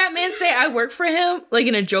 Didn't Batman say I work for him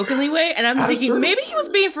in a jokingly way? And I'm thinking maybe he was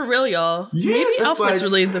being for real, y'all. Yes, maybe Alfred's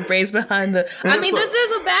really the brains behind the... I mean, this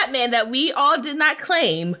is a Batman that we all did not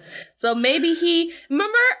claim. So maybe he...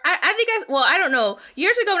 Remember, I don't know.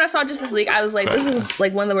 Years ago when I saw Justice League, I was like, this is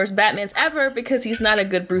one of the worst Batmans ever, because he's not a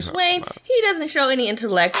good Bruce Wayne. He doesn't show any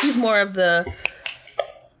intellect. He's more of the...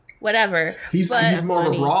 whatever. He's more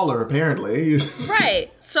of a brawler, apparently.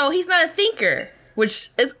 Right. So he's not a thinker, which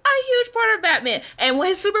is a huge part of Batman. And with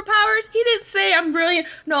his superpowers, he didn't say I'm brilliant.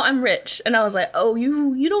 No, I'm rich. And I was like, oh,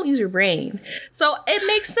 you don't use your brain. So it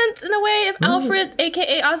makes sense in a way if Alfred,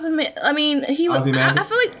 aka Ozymandias, I mean, he was.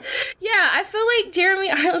 I feel like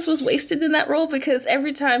Jeremy Irons was wasted in that role, because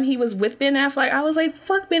every time he was with Ben Affleck, I was like,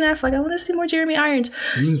 fuck Ben Affleck. I want to see more Jeremy Irons.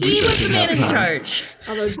 He was the man in charge.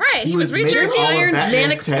 Right. He was researching Irons,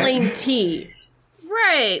 man explained tea.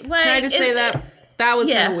 Right. Can I just say that? That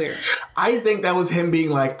was kind of weird. I think that was him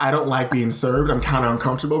being I don't like being served. I'm kind of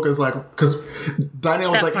uncomfortable because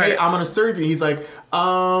Daniel was hey, I'm going to serve you. He's like,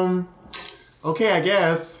 okay, I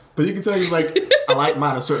guess. But you can tell he's I like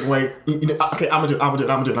mine a certain way. Okay, I'm going to do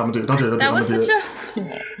it. Don't do it. That was such a...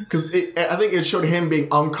 Because I think it showed him being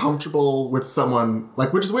uncomfortable with someone,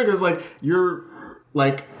 which is weird because, you're,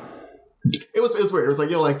 It was weird. It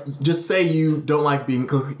was just say you don't like being...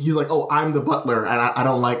 He's like, oh, I'm the butler, and I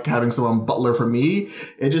don't like having someone butler for me.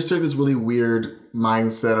 It just showed this really weird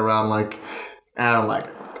mindset around, I don't like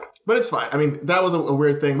it. But it's fine. I mean, that was a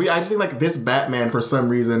weird thing. I just think, this Batman, for some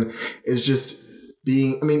reason, is just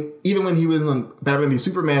being... I mean, even when he was on Batman v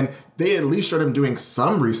Superman, they at least showed him doing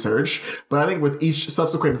some research. But I think with each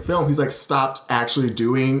subsequent film, he's, stopped actually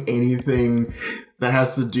doing anything that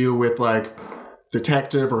has to do with,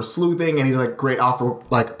 detective or sleuthing, and he's great, offer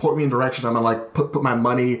point me in direction. I'm gonna put my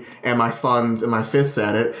money and my funds and my fists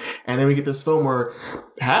at it. And then we get this film where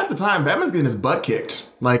half the time Batman's getting his butt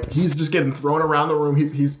kicked. He's just getting thrown around the room.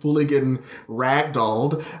 He's fully getting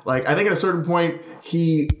ragdolled. I think at a certain point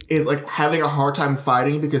he is having a hard time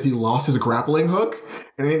fighting because he lost his grappling hook.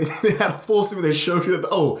 And they had a full scene where they showed you that,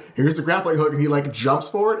 oh, here's the grappling hook, and he jumps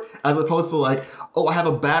for it, as opposed to oh, I have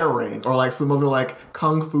a batarang, or some other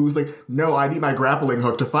kung fu's no, I need my grappling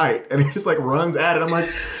hook to fight, and he just runs at it. I'm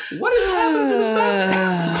like, what is happening to this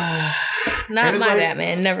Batman? Not my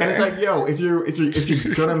Batman, never. And it's yo, if you're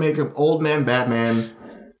gonna make an old man Batman,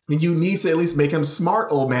 You need to at least make him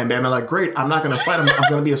smart, old man Batman. Like, great, I'm not going to fight him. I'm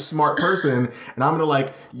going to be a smart person, and I'm going to,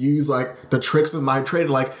 like, use, like, the tricks of my trade.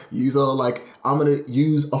 Like, I'm going to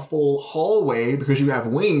use a full hallway because you have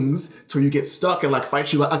wings till you get stuck and, like,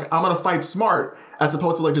 fight you. Like, I'm going to fight smart as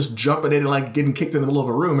opposed to, like, just jumping in and, like, getting kicked in the middle of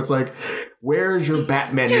a room. It's like, where's your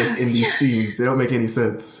Batman-ness in these scenes? They don't make any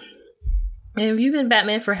sense. And if you've been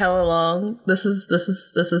Batman for hella long, this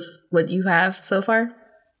is what you have so far?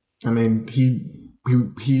 I mean, he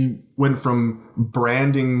went from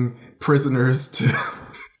branding prisoners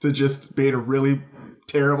to just being really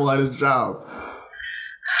terrible at his job.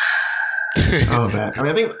 Oh, man. I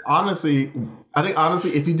mean, I think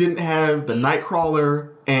honestly, if he didn't have the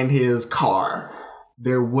Nightcrawler and his car,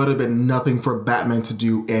 there would have been nothing for Batman to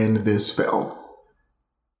do in this film.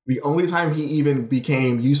 The only time he even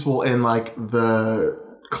became useful in, like, the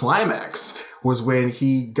climax was when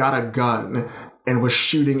he got a gun and was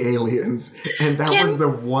shooting aliens. And that was the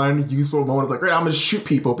one useful moment of, like, great, I'm going to shoot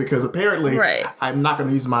people because apparently I'm not going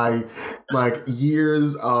to use my, like,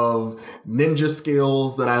 years of ninja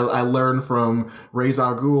skills that I learned from Ra's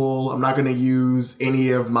al Ghul. I'm not going to use any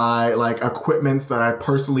of my, like, equipments that I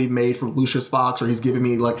personally made from Lucius Fox or he's giving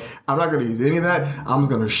me. Like, I'm not going to use any of that. I'm just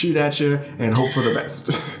going to shoot at you and hope for the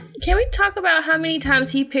best. Can we talk about how many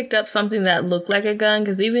times he picked up something that looked like a gun?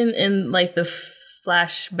 Because even in, like, the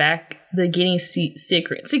flashback beginning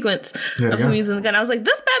sequence of him using the gun, I was like,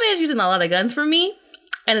 this Batman is using a lot of guns for me,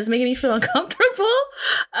 and it's making me feel uncomfortable.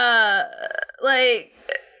 Like,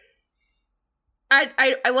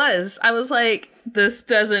 I was like, this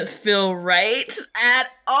doesn't feel right at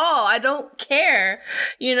all. I don't care,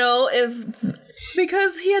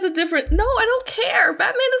 because he has a different. No, I don't care.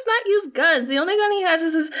 Batman does not use guns. The only gun he has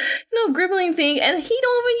is this, gribbling thing, and he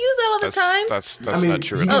don't even use that all the time. That's not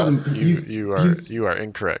true. You are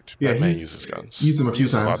incorrect. Yeah, Batman uses guns. Used them a few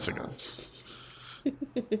times. Lots of guns.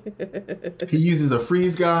 He uses a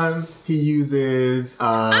freeze gun. He uses.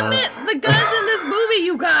 I meant the guns in this movie,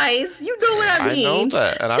 you guys. You know what I mean. I know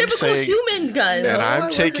that, and typical I'm saying human guns.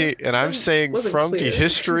 And I'm saying from the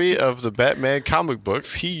history of the Batman comic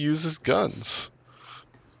books, he uses guns.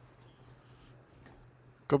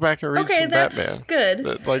 Go back and read some that's Batman.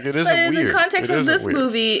 Good. Like, it isn't weird. In the context of this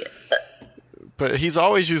movie, but he's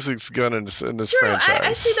always using his gun in this franchise.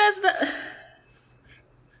 I see that's the.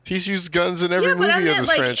 He's used guns in every movie of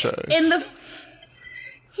this franchise.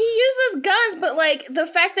 He uses guns, but, like, the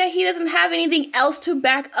fact that he doesn't have anything else to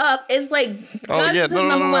back up is, like, guns is his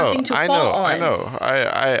number one thing to fall on. I know.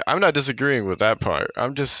 I'm not disagreeing with that part.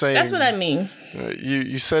 I'm just saying. That's what I mean.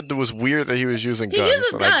 You said it was weird that he was using guns,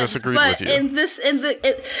 and guns, I disagreed with you.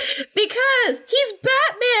 Because he's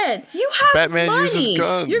Batman. You have Batman money. uses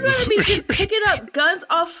guns. You're gonna be just picking up guns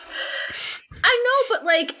off. I know, but,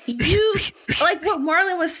 like, like what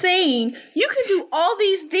Marlon was saying, you can do all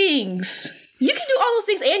these things. You can do all those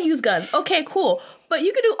things and use guns. Okay, cool. But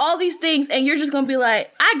you can do all these things and you're just going to be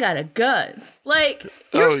like, I got a gun. Like,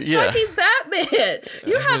 you're fucking Batman.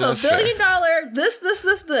 You have $1 billion, this.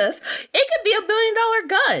 It could be $1 billion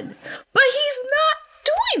gun. But he's not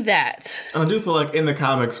doing that. And I do feel like in the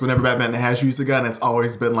comics, whenever Batman has used a gun, it's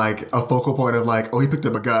always been, like, a focal point of, like, oh, he picked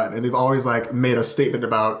up a gun. And they've always, like, made a statement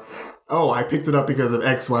about, oh, I picked it up because of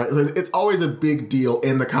X, Y. It's always a big deal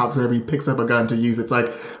in the comics whenever he picks up a gun to use it. It's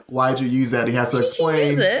like, why'd you use that? He has to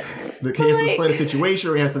explain. He has to explain the situation,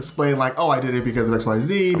 or he has to explain, like, oh, I did it because of X, Y,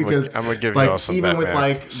 Z. Because I'm gonna give like, y'all some even Batman, with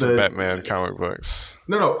like the Batman comic books.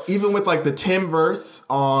 No, even with like the Tim verse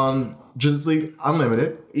on Justice League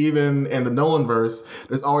Unlimited, even in the Nolan verse,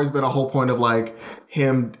 there's always been a whole point of like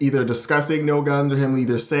him either discussing no guns or him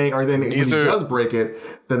either saying, or then when he does break it,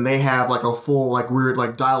 then they have like a full like weird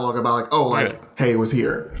like dialogue about like, oh, like hey, it was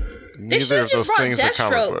here. Neither of those things are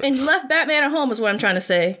comic books. And left Batman at home is what I'm trying to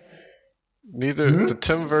say. Neither the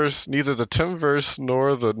Tim verse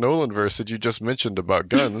nor the Nolan verse that you just mentioned about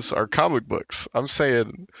guns are comic books. I'm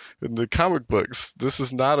saying in the comic books, this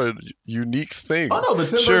is not a unique thing. Oh no, the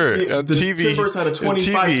Tim verse, the Tim verse had a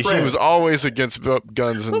 25 TV, spread. He was always against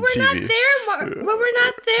guns in TV. But we're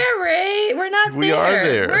not there, Ray. We're not there. We are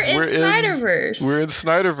there. We're in Snyderverse. We're in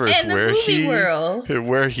Snyderverse, and the movie world,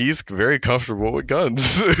 where he's very comfortable with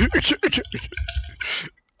guns.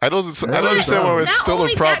 I don't understand why it's still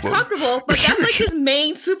a problem. Not only that comfortable, but that's like his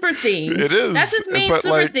main super thing. It is. That's his main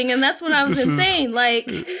super thing, and that's what I've been saying. Like,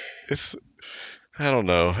 it's, I don't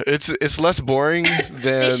know. It's less boring than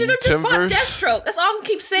they should have just bought Timverse. Deathstroke. That's all I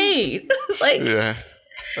keep saying. Like, yeah,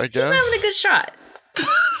 I guess he's having a good shot.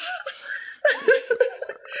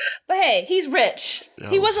 But hey, he's rich.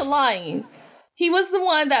 He wasn't lying. He was the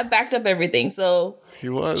one that backed up everything. So he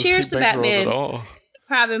was. Cheers to Batman.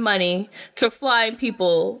 Having money to fly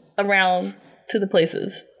people around to the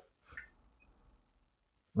places.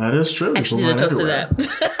 That is true. Actually, did a toast to that.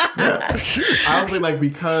 Yeah. I was like,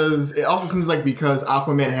 because it also seems like because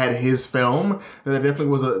Aquaman had his film, that there definitely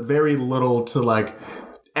was a very little to like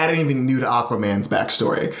add anything new to Aquaman's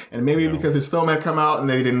backstory. And maybe because his film had come out and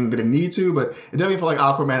they didn't need to, but it definitely felt like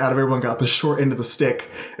Aquaman out of everyone got the short end of the stick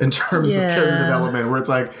in terms of character development, where it's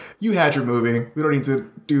like, you had your movie. We don't need to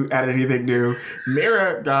add anything new.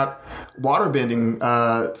 Mera got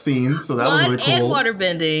waterbending scenes, so that was really cool. And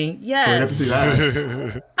waterbending, yes. So we got to see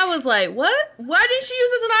that. I was like, what? Why didn't she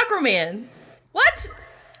use as an Aquaman? What?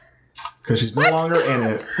 Because she's no longer in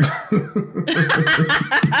it.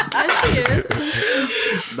 Yes, she is.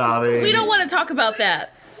 We don't want to talk about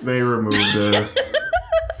that. They removed her.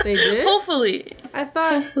 They did? Hopefully. I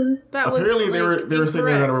thought that was apparently they were saying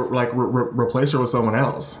they're going to like replace her with someone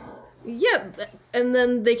else. Yeah, and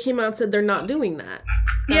then they came out and said they're not doing that.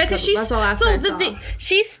 Because she's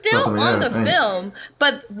she's still on the film,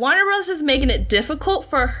 but Warner Bros. Is making it difficult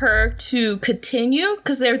for her to continue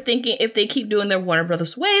because they're thinking if they keep doing their Warner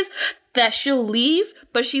Brothers ways that she'll leave.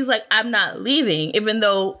 But she's like, I'm not leaving, even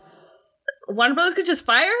though Warner Brothers could just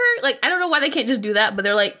fire her. Like, I don't know why they can't just do that, but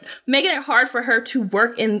they're like making it hard for her to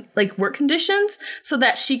work in like work conditions so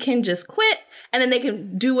that she can just quit and then they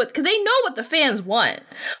can do what, because they know what the fans want,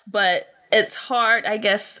 but it's hard, I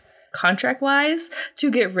guess, contract wise to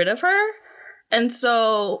get rid of her. And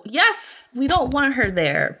so, yes, we don't want her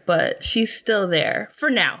there, but she's still there for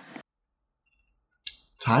now.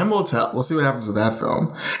 Time will tell. We'll see what happens with that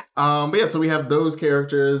film. But yeah, so we have those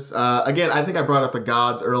characters. Again, I think I brought up the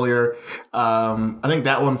gods earlier. I think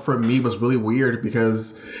that one for me was really weird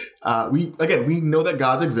because we know that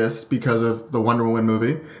gods exist because of the Wonder Woman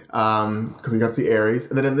movie. Because we got to see Ares.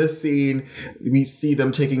 And then in this scene, we see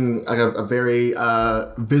them taking like a very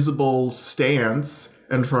visible stance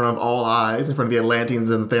in front of all eyes, in front of the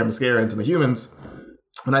Atlanteans and the Themyscirans and the humans.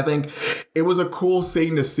 And I think it was a cool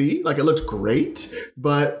scene to see. Like, it looked great,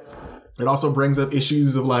 but it also brings up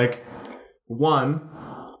issues of like, one,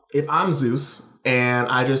 if I'm Zeus and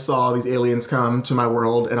I just saw these aliens come to my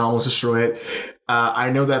world and almost destroy it,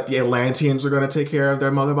 I know that the Atlanteans are going to take care of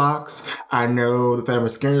their mother box. I know that the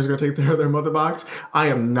Themyscirans are going to take care of their mother box. I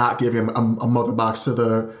am not giving a mother box to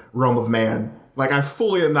the realm of man. Like, I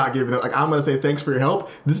fully am not giving it. Like, I'm going to say thanks for your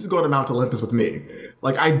help. This is going to Mount Olympus with me.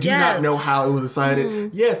 Like, I do not know how it was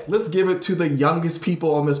decided. Yes, let's give it to the youngest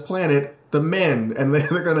people on this planet, the men, and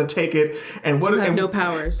they're going to take it. And what? Have no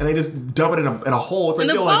powers. And they just dump it in a hole. It's like,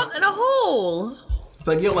 in a hole. It's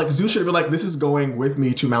like, like Zeus should have been like, this is going with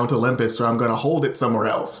me to Mount Olympus, so I'm going to hold it somewhere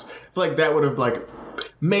else. I feel like that would have like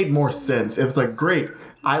made more sense. It's like, great,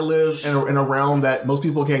 I live in a realm that most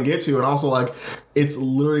people can't get to, and also like it's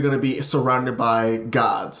literally going to be surrounded by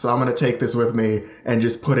gods. So I'm going to take this with me and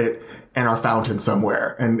just put it in our fountain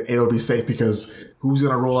somewhere, and it'll be safe because who's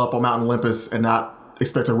going to roll up on Mount Olympus and not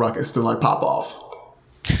expect a ruckus to like pop off?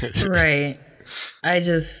 Right.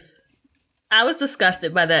 I was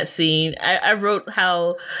disgusted by that scene. I wrote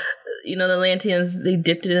how, the Atlanteans, they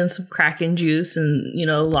dipped it in some Kraken juice and,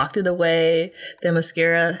 locked it away.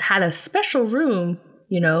 Themyscira had a special room,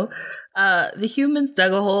 The humans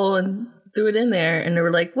dug a hole and threw it in there, and they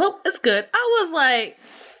were like, well, it's good. I was like,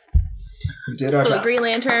 the Green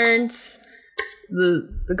Lanterns,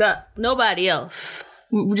 the god, nobody else.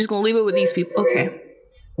 We're just going to leave it with these people. Okay.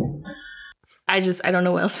 I don't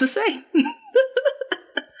know what else to say.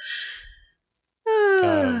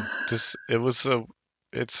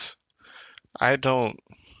 I don't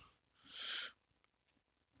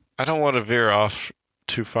want to veer off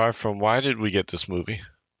too far from why did we get this movie?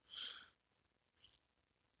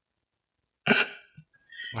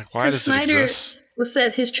 Like, why does it exist? Was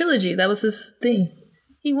said his trilogy. That was his thing.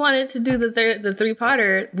 He wanted to do the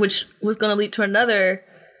three-parter, which was going to lead to another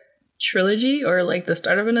trilogy or like the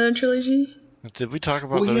start of another trilogy. Did we talk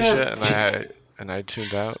about those yet? And I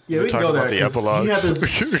tuned out. Yeah, we can go there. The epilogues. The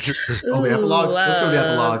epilogues. Let's go to the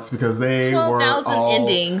epilogues because they were all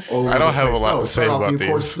endings. I don't have a lot to say about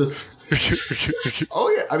these. Oh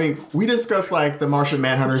yeah, I mean, we discussed like the Martian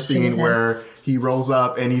Manhunter scene where he rolls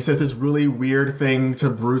up and he says this really weird thing to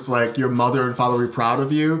Bruce, like, your mother and father will be proud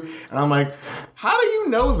of you. And I'm like, how do you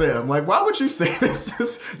know them? Like, why would you say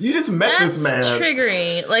this? You just met this man. That's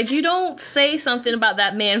triggering. Like, you don't say something about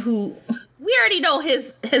that man who... We already know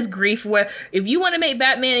his grief, where if you want to make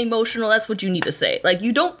Batman emotional, that's what you need to say. Like,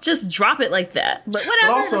 you don't just drop it like that. But whatever. But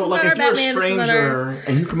also, like, if you're a stranger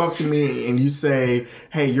and you come up to me and you say,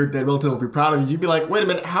 hey, your dead relative will be proud of you, you'd be like, wait a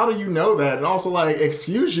minute, how do you know that? And also, like,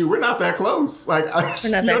 excuse you, we're not that close. Like, you're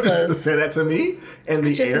not that close to say that to me in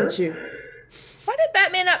the air. Why did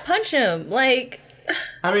Batman not punch him? Like...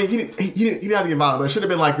 I mean, he didn't have to get violent, but it should have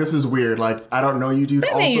been like, this is weird. Like, I don't know you, dude.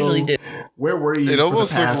 They usually do. Where were you It for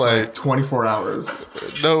almost the past, looked like like- 24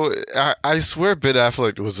 hours? No, I swear Ben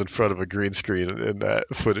Affleck was in front of a green screen in that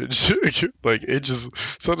footage. Like, it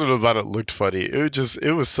just, something about it looked funny.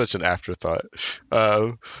 It was such an afterthought.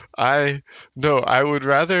 I would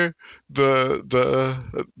rather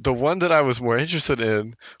the one that I was more interested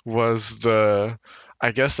in was the,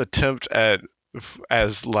 I guess, attempt at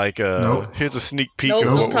as like a Nope. here's a sneak peek Nope, of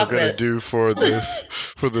don't what we're talk gonna about it. do for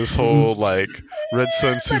this whole like Red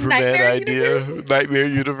Sun Superman Nightmare idea, universe. Nightmare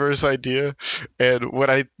Universe idea. And what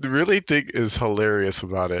I really think is hilarious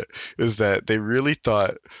about it is that they really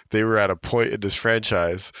thought they were at a point in this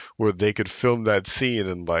franchise where they could film that scene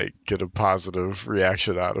and like get a positive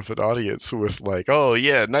reaction out of an audience with like, oh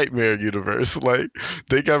yeah, Nightmare Universe. Like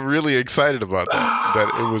they got really excited about that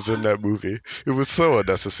it was in that movie. It was so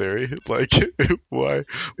unnecessary. Like why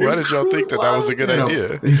did y'all think that was a good You know,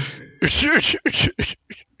 idea?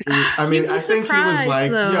 I mean, You'd be I think he was surprised,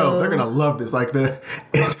 like, yo, though. they're going to love this. Like,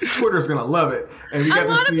 Twitter's going to love it. And we got A to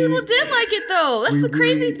lot see, of people did like it though. That's the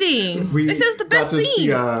crazy thing. We They said it's the best got to see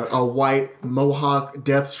scene. a white mohawk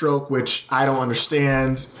Deathstroke, which I don't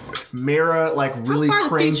understand. Mara like really far the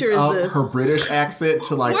cranked future is up this? her British accent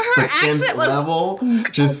to like Where the her 10th accent was level.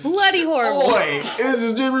 Just bloody horrible. Oi, this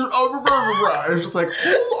is different. It's just like, who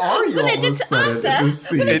are you all of a sudden in this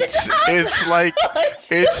scene? It's like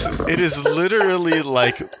it is literally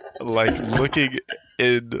like looking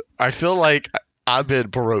in. I feel like Ahmed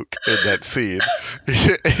Baroque in that scene.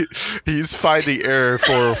 He's finding error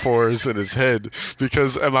 404s in his head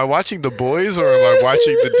because am I watching The Boys or am I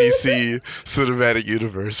watching the DC Cinematic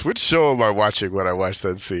Universe? Which show am I watching when I watch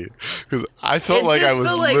that scene? Because I felt It like did I was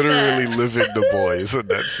feel like literally that. living The Boys in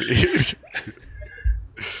that scene.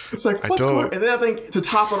 It's like, I what's don't- going? And then I think to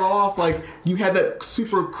top it off, like you had that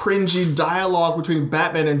super cringy dialogue between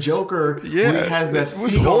Batman and Joker. Yeah, where he has that it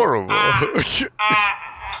was seagull, horrible.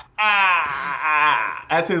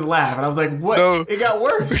 That's his laugh, and I was like, "What? No. It got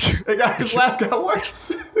worse. His laugh got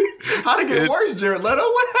worse. How did it get worse, Jared Leto?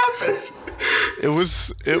 What happened?" It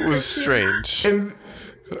was strange. And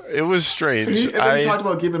It was strange. then he talked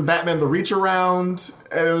about giving Batman the reach around,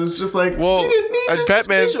 and it was just like, Well, you didn't need to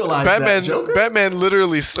visualize that, Joker. Batman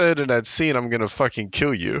literally said in that scene, "I'm gonna fucking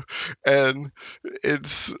kill you," and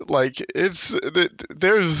it's like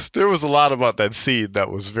there was a lot about that scene that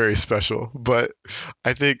was very special. But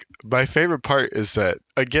I think my favorite part is that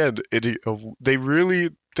again, they really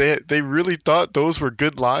thought those were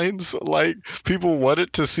good lines. Like people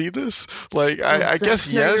wanted to see this. Like I Zack guess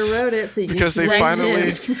Snyder yes, wrote it, so you because they can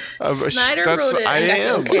finally. Snyder wrote it. I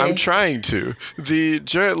am. Okay. I'm trying to. The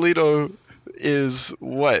Jared Leto is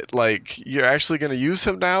what? Like you're actually going to use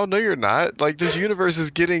him now? No, you're not. Like this universe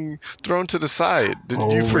is getting thrown to the side. Did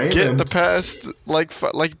you forget Raymond. the past?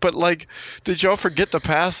 Did y'all forget the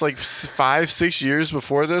past? Like 5-6 years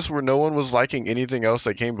before this, where no one was liking anything else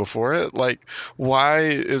that came before it. Like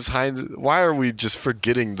why are we just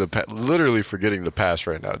forgetting literally forgetting the past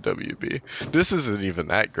right now? WB. This isn't even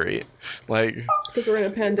that great. Like. Because we're in a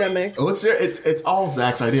pandemic. Well, it's all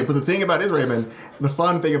Zach's idea. But the thing about it is, Raymond, the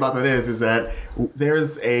fun thing about that is that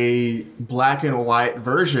there's a black and white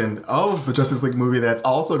version of the Justice League movie that's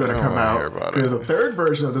also going to come wanna hear out. about There's it. a third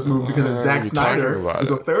version of this movie because it's Why Zack are you Snyder. talking about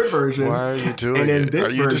There's a it? third version. Why are you doing And in it? this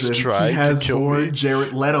Are you just version, trying he has to kill more me?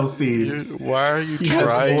 Jared Leto scenes. Why are you He has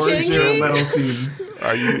trying more to kidding Jared me? Leto scenes.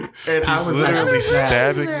 Are you? And I He's was like, literally Zach,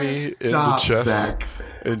 stabbing me in the Stop, chest Zach.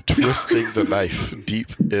 and twisting the knife deep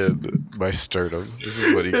in my sternum. This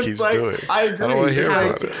is what he It's keeps like, doing. I agree. I don't want to hear It's How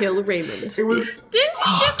about to it. kill Raymond. It was Didn't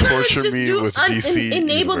he just kinda Torture just me do with DC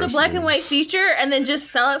enable the universe black and white movies. feature and then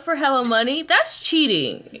just sell it for hella money? That's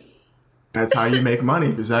cheating. that's how you make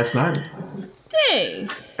money for Zack Snyder. Dang.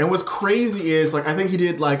 And what's crazy is like I think he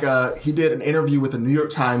did an interview with the New York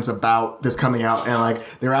Times about this coming out, and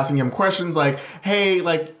like they were asking him questions like, hey,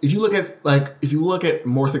 like if you look at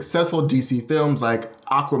more successful DC films like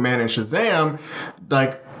Aquaman and Shazam,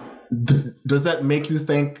 like does that make you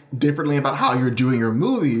think differently about how you're doing your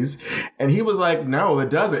movies? And he was like, no, it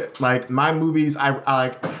doesn't. Like my movies,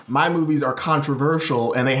 my movies are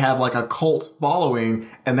controversial and they have like a cult following,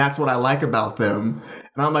 and that's what I like about them.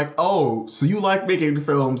 And I'm like, oh, so you like making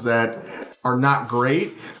films that are not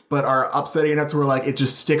great, but are upsetting enough to where like it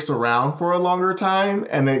just sticks around for a longer time.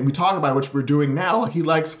 And then we talk about which we're doing now. Like he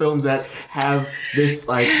likes films that have this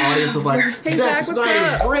like audience of like, Hey, Zack Zach, what's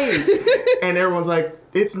Snyder's up? great. And everyone's like,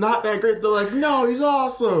 it's not that great. They're like, no, he's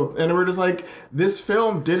awesome. And we're just like, this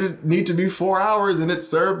film didn't need to be 4 hours and it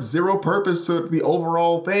served zero purpose to the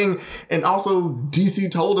overall thing. And also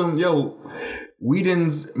DC told him, yo,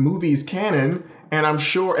 Whedon's movie's canon. And I'm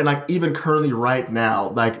sure, and like even currently right now,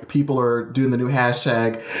 like people are doing the new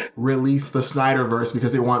hashtag release the Snyderverse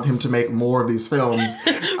because they want him to make more of these films.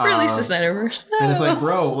 Release the Snyderverse. And it's like,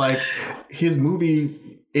 bro, like his movie,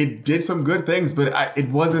 it did some good things, but it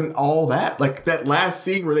wasn't all that. Like that last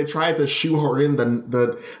scene where they tried to shoehorn in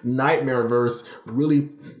the Nightmare verse really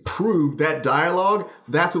proved that dialogue.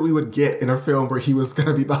 That's what we would get in a film where he was going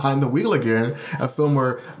to be behind the wheel again. A film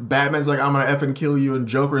where Batman's like, I'm going to effing kill you. And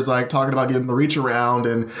Joker's like talking about getting the reach around.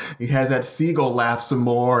 And he has that seagull laugh some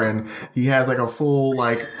more. And he has like a full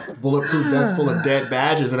like bulletproof vest full of dead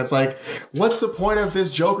badges. And it's like, what's the point of this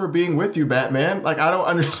Joker being with you, Batman? Like, I don't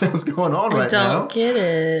understand what's going on right now. I don't get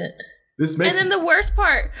it. This makes and then the worst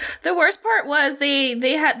part was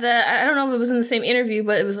they had I don't know if it was in the same interview,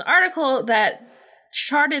 but it was an article that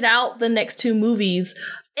charted out the next two movies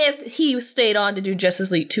if he stayed on to do Justice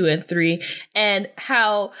League 2 and 3, and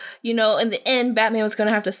how, you know, in the end, Batman was going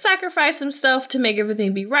to have to sacrifice himself to make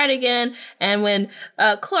everything be right again. And when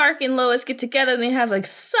Clark and Lois get together and they have like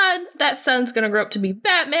son, that son's going to grow up to be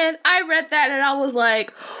Batman. I read that and I was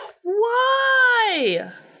like,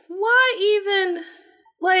 why? Why even?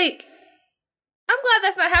 Like, I'm glad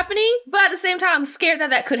that's not happening, but at the same time, I'm scared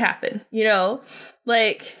that could happen, you know?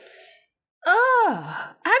 Like,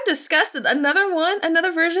 I'm disgusted. Another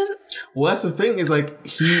version? Well, that's the thing is like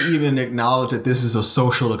he even acknowledged that this is a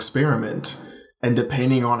social experiment, and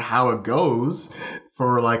depending on how it goes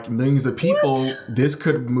for like millions of people, this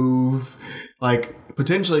could move like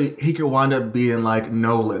potentially he could wind up being like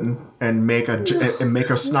Nolan and make a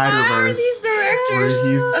Snyderverse where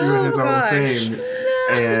he's doing his own thing.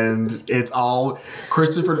 And it's all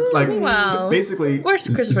Christopher, like, basically, where's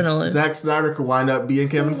Christopher Nolan? Zack Snyder could wind up being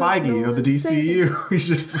Kevin Feige of the DCU. He's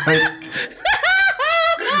just like,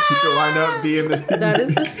 he could wind up being the... That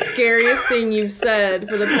is the scariest thing you've said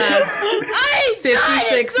for the past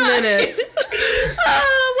 56 minutes.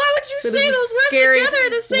 Why would you say those words together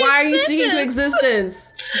in the same Why are you sentence? speaking to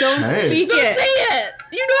existence? Don't speak Don't it. say it.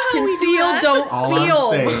 You know how we do that. Don't all feel,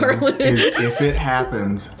 I'm saying Merlin. is if it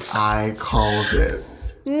happens, I called it.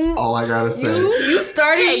 That's all I gotta say. You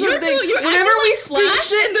started something. Whenever we speak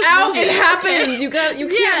shit out, it happens. You can't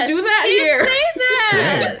do that here. Say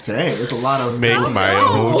that. Dang, it's a lot of Make my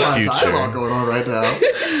own dialogue future. going on right now.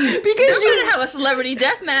 Because You're gonna have a celebrity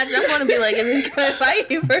death match. I'm gonna be like, Kevin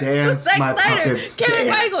Feige versus Dance, Zack my Snyder. puppets,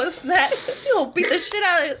 Kevin Feige dance. will beat the shit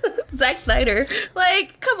out of Zack Snyder.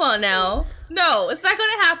 Like, come on now. No, it's not going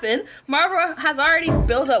to happen. Marvel has already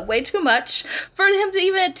built up way too much for him to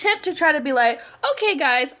even attempt to try to be like, okay,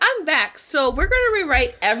 guys, I'm back. So we're going to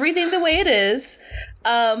rewrite everything the way it is. This is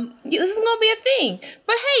going to be a thing.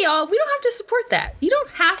 But hey, y'all, we don't have to support that. You don't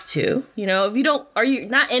have to. You know, if you don't, or you're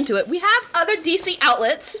not into it, we have other DC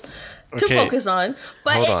outlets to focus on.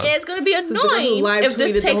 But it is going to be annoying if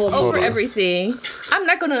this takes over everything. I'm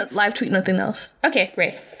not going to live tweet nothing else. Okay,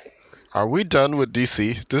 Ray. Are we done with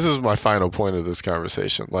DC? This is my final point of this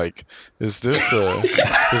conversation. Like, is this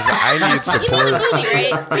I need support? You know the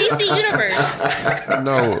movie, right? DC Universe.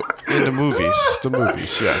 No, in the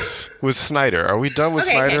movies, yes. With Snyder. Are we done with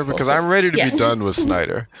Snyder? Because I'm ready to be done with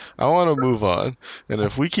Snyder. I want to move on. And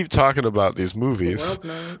if we keep talking about these movies,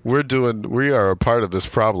 we are a part of this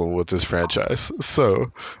problem with this franchise. So,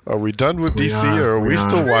 are we done with DC or are we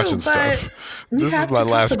still watching stuff? This is my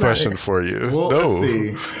last question for you. Well, no,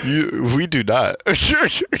 let's see. We do not. I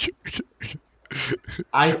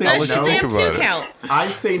think Does no. Shazam 2 count? I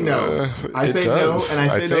say no. I say does, no,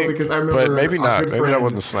 and I say no because I remember. But maybe not. Maybe friend, that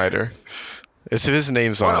wasn't Snyder. It's if his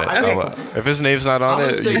name's on I think, it. If his name's not on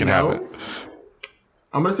it, you can have it.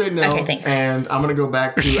 I'm going to say no, and I'm going to go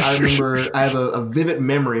back to, I remember, I have a vivid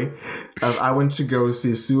memory of, I went to go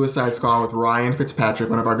see Suicide Squad with Ryan Fitzpatrick,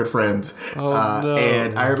 one of our good friends. No.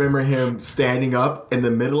 And I remember him standing up in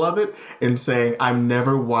the middle of it and saying, I'm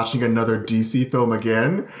never watching another DC film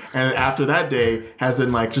again. And after that day, has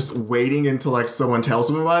been like just waiting until like someone tells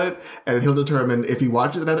him about it, and he'll determine if he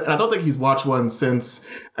watches it. And I don't think he's watched one since,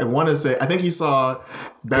 I want to say, I think he saw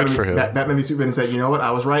Batman v Superman and said, you know what,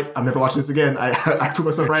 I was right. I'm never watching this again. I put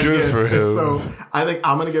myself right again. For him. So I think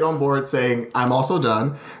I'm going to get on board saying I'm also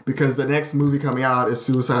done because the next movie coming out is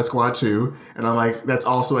Suicide Squad 2. And I'm like, that's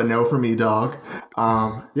also a no for me, dog.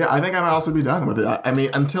 Yeah, I think I might also be done with it. I mean,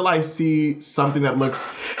 until I see something that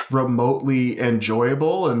looks remotely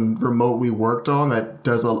enjoyable and remotely worked on that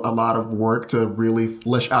does a lot of work to really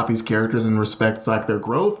flesh out these characters and respect like their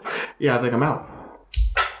growth, yeah, I think I'm out.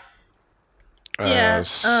 Yeah,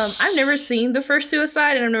 I've never seen the first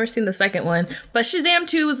Suicide, and I've never seen the second one. But Shazam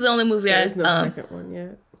 2 was the only movie There's no second one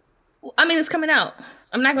yet. I mean, it's coming out.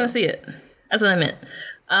 I'm not going to see it. That's what I meant.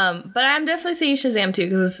 But I'm definitely seeing Shazam 2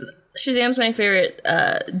 because Shazam's my favorite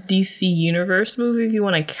DC Universe movie, if you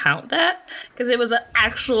want to count that, because it was an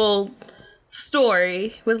actual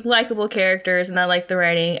story with likable characters, and I like the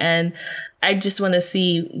writing, and I just want to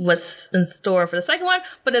see what's in store for the second one.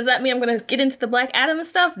 But does that mean I'm going to get into the Black Adam and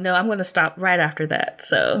stuff? No, I'm going to stop right after that.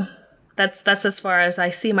 So that's as far as I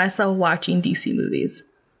see myself watching DC movies.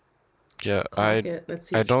 Yeah, I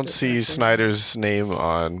don't see Snyder's name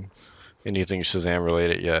on anything Shazam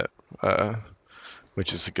related yet,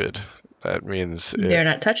 which is good. That means Dare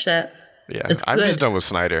not touch that. Yeah, it's I'm good. just done with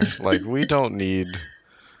Snyder. Like we don't need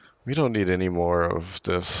any more of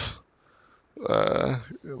this.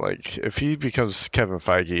 Like if he becomes Kevin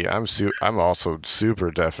Feige, I'm also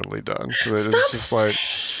super definitely done. 'Cause it's just like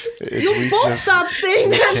you both stop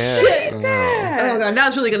saying that shit. Oh god, now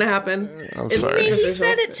it's really gonna happen. I'm sorry. He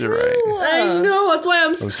said it too. You're right. I know, that's why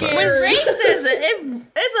I'm When scared. Ray says it,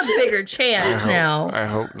 it's a bigger chance now. I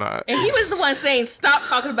hope not. And he was the one saying stop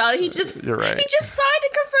talking about it. You're right. He just signed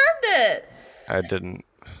and confirmed it. I didn't.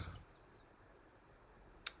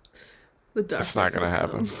 It's not gonna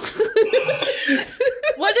happen.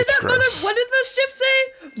 What did the ship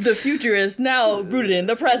say? The future is now rooted in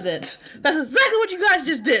the present. That's exactly what you guys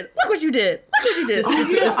just did. Look what you did. Look what you did.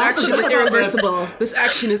 This action is irreversible. This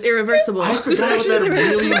action is irreversible. I forgot about that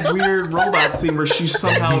really weird robot scene where she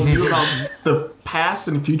somehow knew about the past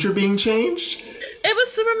and future being changed. It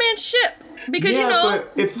was Superman's ship. Because,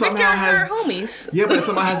 but it somehow Victor and has her homies. Yeah, but it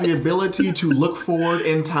somehow has the ability to look forward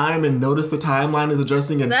in time and notice the timeline is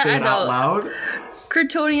adjusting and say it out loud.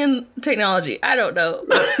 Kryptonian technology. I don't know.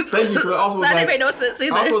 Thank you. Because also was that like, didn't make no sense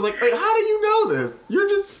either. Also was like, wait, how do you know this?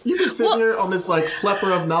 You've been sitting here on this like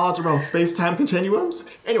plethora of knowledge around space-time continuums.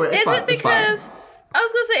 Anyway, it's fine. It's fine. I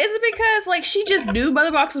was gonna say, is it because like she just knew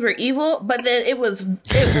mother boxes were evil, but then it was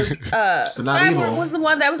Cyborg was the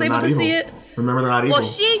one that was able to see it. Remember, they're not evil. Well,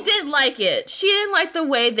 she did like it. She didn't like the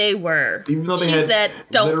way they were. Even though she said,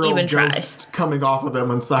 "Don't even try." Coming off of them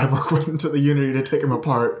when Cyborg went into the Unity to take them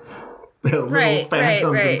apart. They had little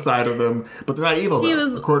phantoms inside of them, but they're not evil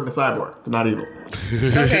though. According to Cyborg, they're not evil.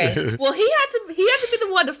 Okay. Well, he had to be the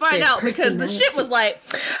one to find out because the shit was like,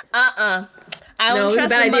 I don't trust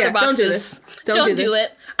the mother boxes. Don't do this. Don't do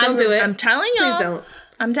it. Don't do it. I'm telling y'all. Please don't.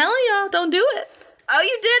 I'm telling y'all, don't do it. Oh,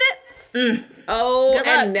 you did it? Oh,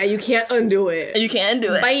 and now you can't undo it. You can't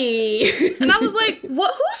undo it. Bye. And I was like,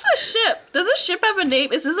 what? Who's the ship? Does the ship have a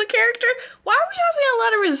name? Is this a character? Why are we having a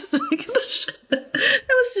lot of resistance against the ship? It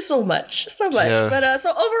was just so much. Yeah. But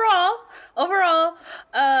so overall,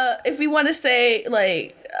 if we want to say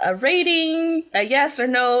like a rating, a yes or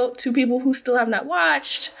no to people who still have not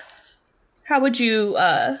watched, how would you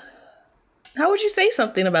say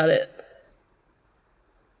something about it,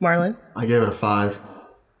 Marlon? I gave it a 5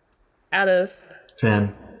 out of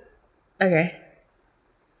 10. Okay.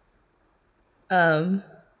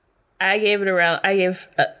 I gave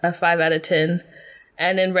a 5 out of 10.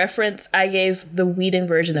 And in reference, I gave the Whedon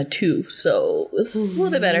version a 2. So it's a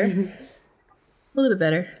little bit better. A little bit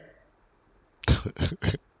better.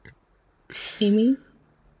 Amy?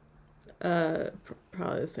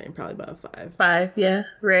 Probably the same. Probably about a 5. 5, yeah.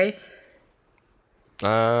 Ray?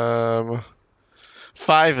 5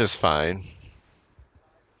 is fine.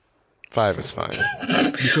 5 is fine.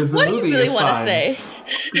 Because the what movie do you really is want fine. to say?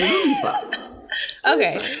 The movie's fine.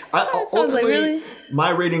 Okay. Ultimately, really? my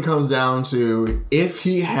rating comes down to if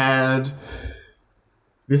he had...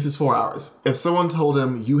 This is 4 hours. If someone told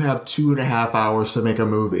him, you have 2.5 hours to make a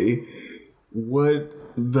movie, would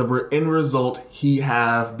the end result he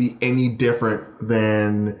have be any different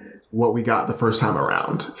than what we got the first time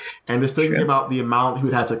around? And just thinking about the amount he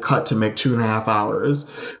would have to cut to make 2.5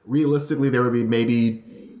 hours, realistically, there would be maybe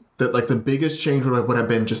the biggest change would have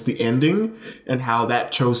been just the ending and how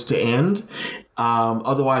that chose to end.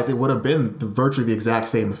 Otherwise, it would have been virtually the exact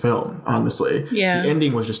same film, honestly. Yeah. The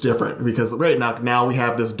ending was just different because right now we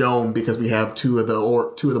have this dome because we have two of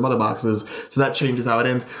the mother boxes, so that changes how it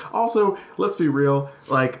ends. Also, let's be real,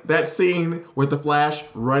 like that scene with the Flash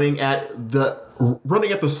running at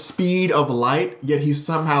the speed of light, yet he's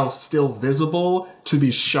somehow still visible to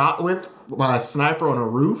be shot with by a sniper on a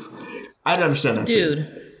roof. I didn't understand that scene.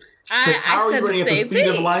 Dude. So how are you running at the speed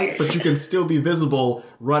of light, but you can still be visible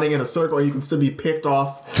running in a circle, and you can still be picked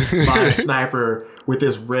off by a sniper with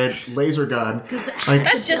this red laser gun? Like,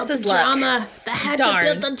 that's just his luck. Drama. That had to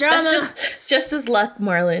build the drama. That's just his luck,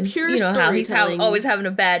 Marlon. Pure you know how he's always having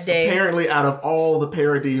a bad day. Apparently, out of all the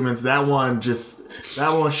parademons, that one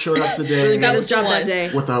showed up today. Really got his job that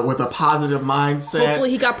day with a positive mindset.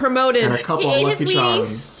 Hopefully, he got promoted and a couple of Lucky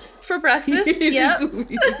Charms. For breakfast, yep. And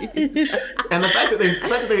the fact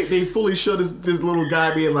that they fully showed this little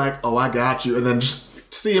guy being like, "Oh, I got you," and then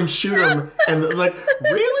just see him shoot him, and it's like,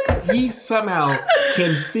 really? he somehow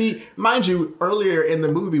can see. Mind you, earlier in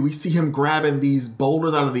the movie, we see him grabbing these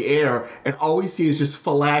boulders out of the air, and all we see is just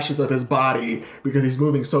flashes of his body because he's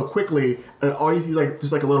moving so quickly. And all you see is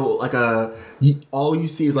all you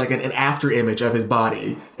see is like an after image of his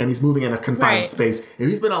body, and he's moving in a confined space. If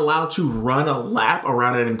he's been allowed to run a lap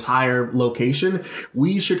around an entire location,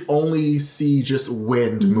 we should only see just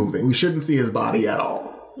wind moving. We shouldn't see his body at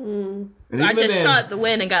all. So I just shot the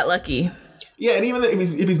wind and got lucky. Yeah, and even if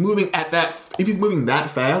he's moving that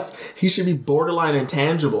fast, he should be borderline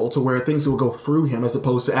intangible to where things will go through him as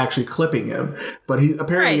opposed to actually clipping him. But he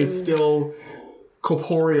apparently is still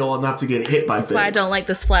corporeal enough to get hit by things. That's why I don't like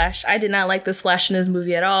this Flash. I did not like this Flash in this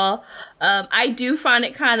movie at all. I do find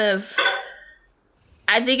it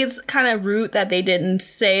I think it's kind of rude that they didn't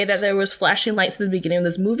say that there was flashing lights in the beginning of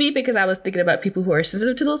this movie, because I was thinking about people who are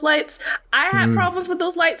sensitive to those lights. I had problems with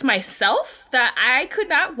those lights myself that I could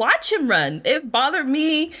not watch him run. It bothered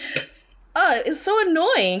me. It's so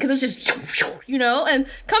annoying because it's just, and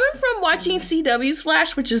coming from watching CW's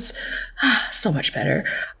Flash, which is so much better.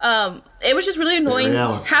 It was just really annoying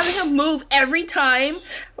having him move every time.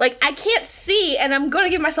 Like, I can't see, and I'm going to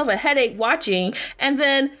give myself a headache watching. And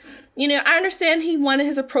then, I understand he wanted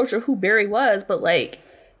his approach of who Barry was, but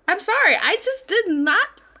I'm sorry, I just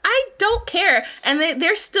I don't care. And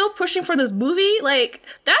they're still pushing for this movie.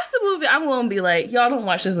 That's the movie I'm going to be like, y'all don't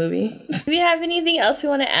watch this movie. Do we have anything else we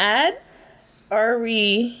want to add? Or are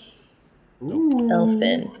we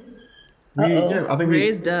elfin? Yeah, I think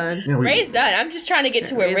Ray's done. Yeah, Ray's done. I'm just trying to get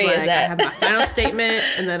to where Ray is at. I have my final statement,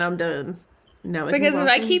 and then I'm done. No, because if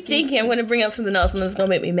I keep thinking I'm going to bring up something else and it's going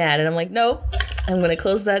to make me mad, and I'm like, nope, I'm going to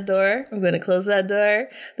close that door.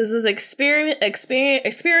 This is experience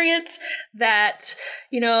that,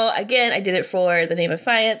 again, I did it for the name of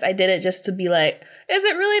science. I did it just to be like, is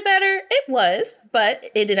it really better? It was, but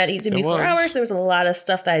it did not need to be 4 hours. There was a lot of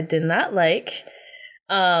stuff that I did not like.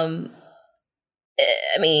 I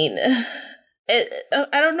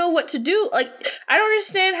don't know what to do. I don't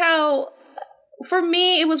understand how. For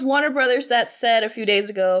me, it was Warner Brothers that said a few days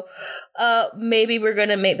ago, maybe we're going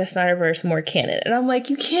to make the Snyderverse more canon. And I'm like,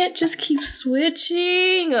 you can't just keep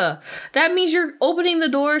switching. That means you're opening the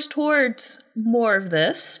doors towards more of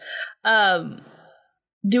this. I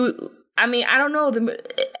don't know.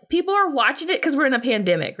 People are watching it because we're in a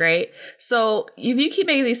pandemic, right? So if you keep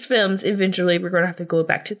making these films, eventually we're going to have to go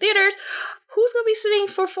back to theaters. Who's going to be sitting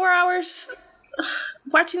for 4 hours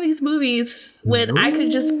watching these movies when I could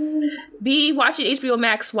just be watching HBO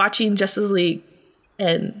Max, watching Justice League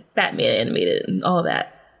and Batman animated and all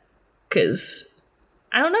that? Because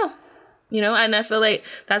I don't know, and I feel like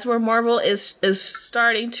that's where Marvel is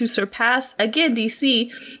starting to surpass again DC.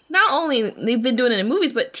 Not only they've been doing it in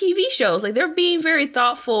movies, but TV shows. They're being very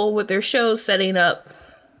thoughtful with their shows, setting up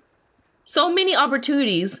so many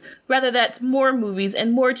opportunities, rather that's more movies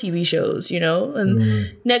and more TV shows,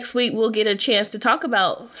 And next week we'll get a chance to talk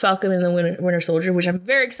about Falcon and the Winter Soldier, which I'm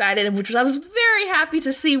very excited, and which I was very happy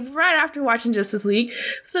to see right after watching Justice League.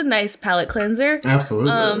 It's a nice palate cleanser.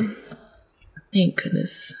 Absolutely. Thank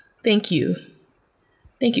goodness. Thank you,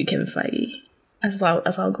 Kevin Feige. That's all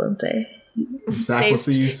I'm going to say. Zach, we'll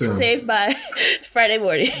see you soon. Saved by Friday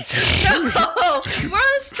morning. No,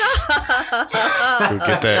 run, stop.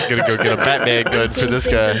 Gonna go get a Batman gun for this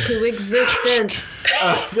guy. Into existence.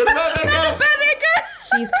 Get a Batman gun.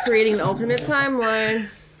 He's creating an alternate timeline.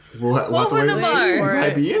 We'll have to wait and see. He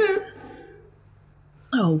might be in it.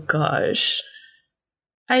 Oh gosh,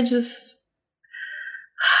 I just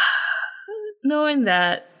knowing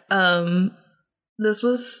that this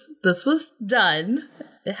was done.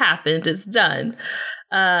 It happened. It's done.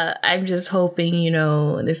 I'm just hoping, in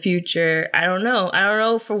the future. I don't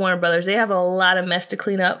know for Warner Brothers. They have a lot of mess to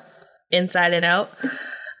clean up inside and out.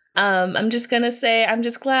 I'm just going to say I'm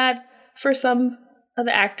just glad for some of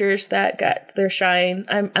the actors that got their shine.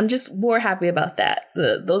 I'm just more happy about that.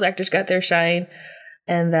 Those actors got their shine,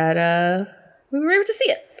 and that we were able to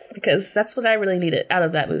see it, because that's what I really needed out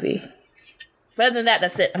of that movie. But other than that,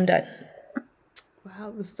 that's it. I'm done.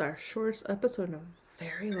 Wow, this is our shortest episode in a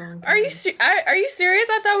very long time. Are you serious?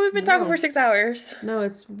 I thought we've been talking for 6 hours. No,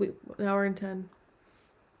 it's an hour and 10.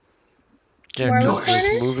 Yeah,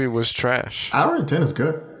 this movie was trash. Hour and 10 is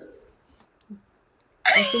good.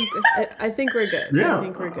 I think we're good. Yeah, I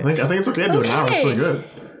think we're good. I think it's okay to do an hour. It's pretty good.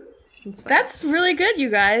 That's really good, you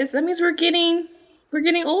guys. That means we're getting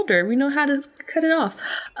older. We know how to cut it off.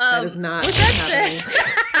 That is not what's happening.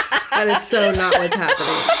 That is so not what's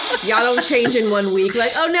happening. Y'all don't change in 1 week. Now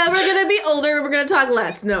we're gonna be older. We're gonna talk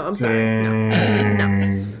less. No, I'm sorry.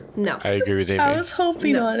 No. I agree with Amy. I was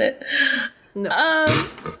hoping on it. No.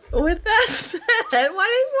 With that said, why do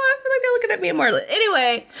I feel like they're looking at me and Marlon?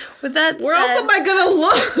 Anyway, with that Where said, else am I gonna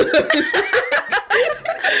look?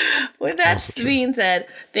 with that being said,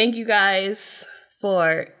 thank you guys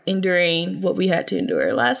for enduring what we had to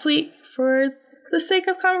endure last week for the sake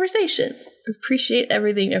of conversation. Appreciate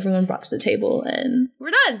everything everyone brought to the table, and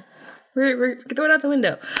we're done. We're throwing it out the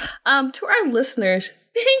window. To our listeners,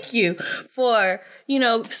 thank you for,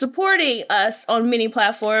 supporting us on many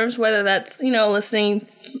platforms, whether that's, listening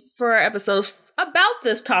for our episodes about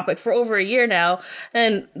this topic for over a year now,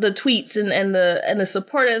 and the tweets and the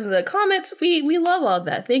support and the comments. We love all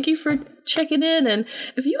that. Thank you for checking in, and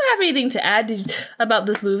if you have anything to add about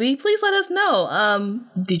this movie, please let us know.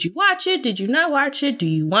 Did you watch it? Did you not watch it? Do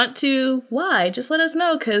you want to? Why? Just let us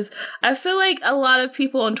know, because I feel like a lot of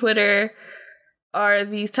people on Twitter are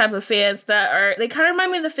these type of fans they kind of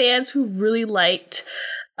remind me of the fans who really liked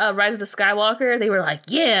Rise of the Skywalker. They were like,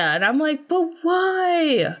 yeah, and I'm like, but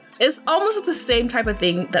why? It's almost like the same type of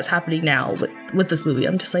thing that's happening now with this movie.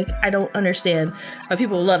 I'm just like, I don't understand why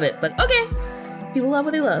people love it, but okay, people love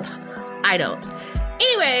what they love. I don't.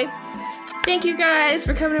 Anyway, thank you guys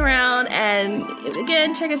for coming around, and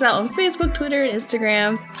again, check us out on Facebook, Twitter, and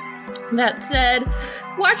Instagram. That said,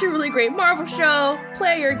 watch a really great Marvel show,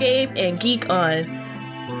 play your game, and geek on.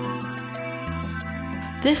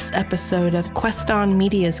 This episode of Queston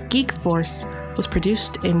Media's Geek Force was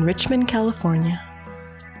produced in Richmond, California.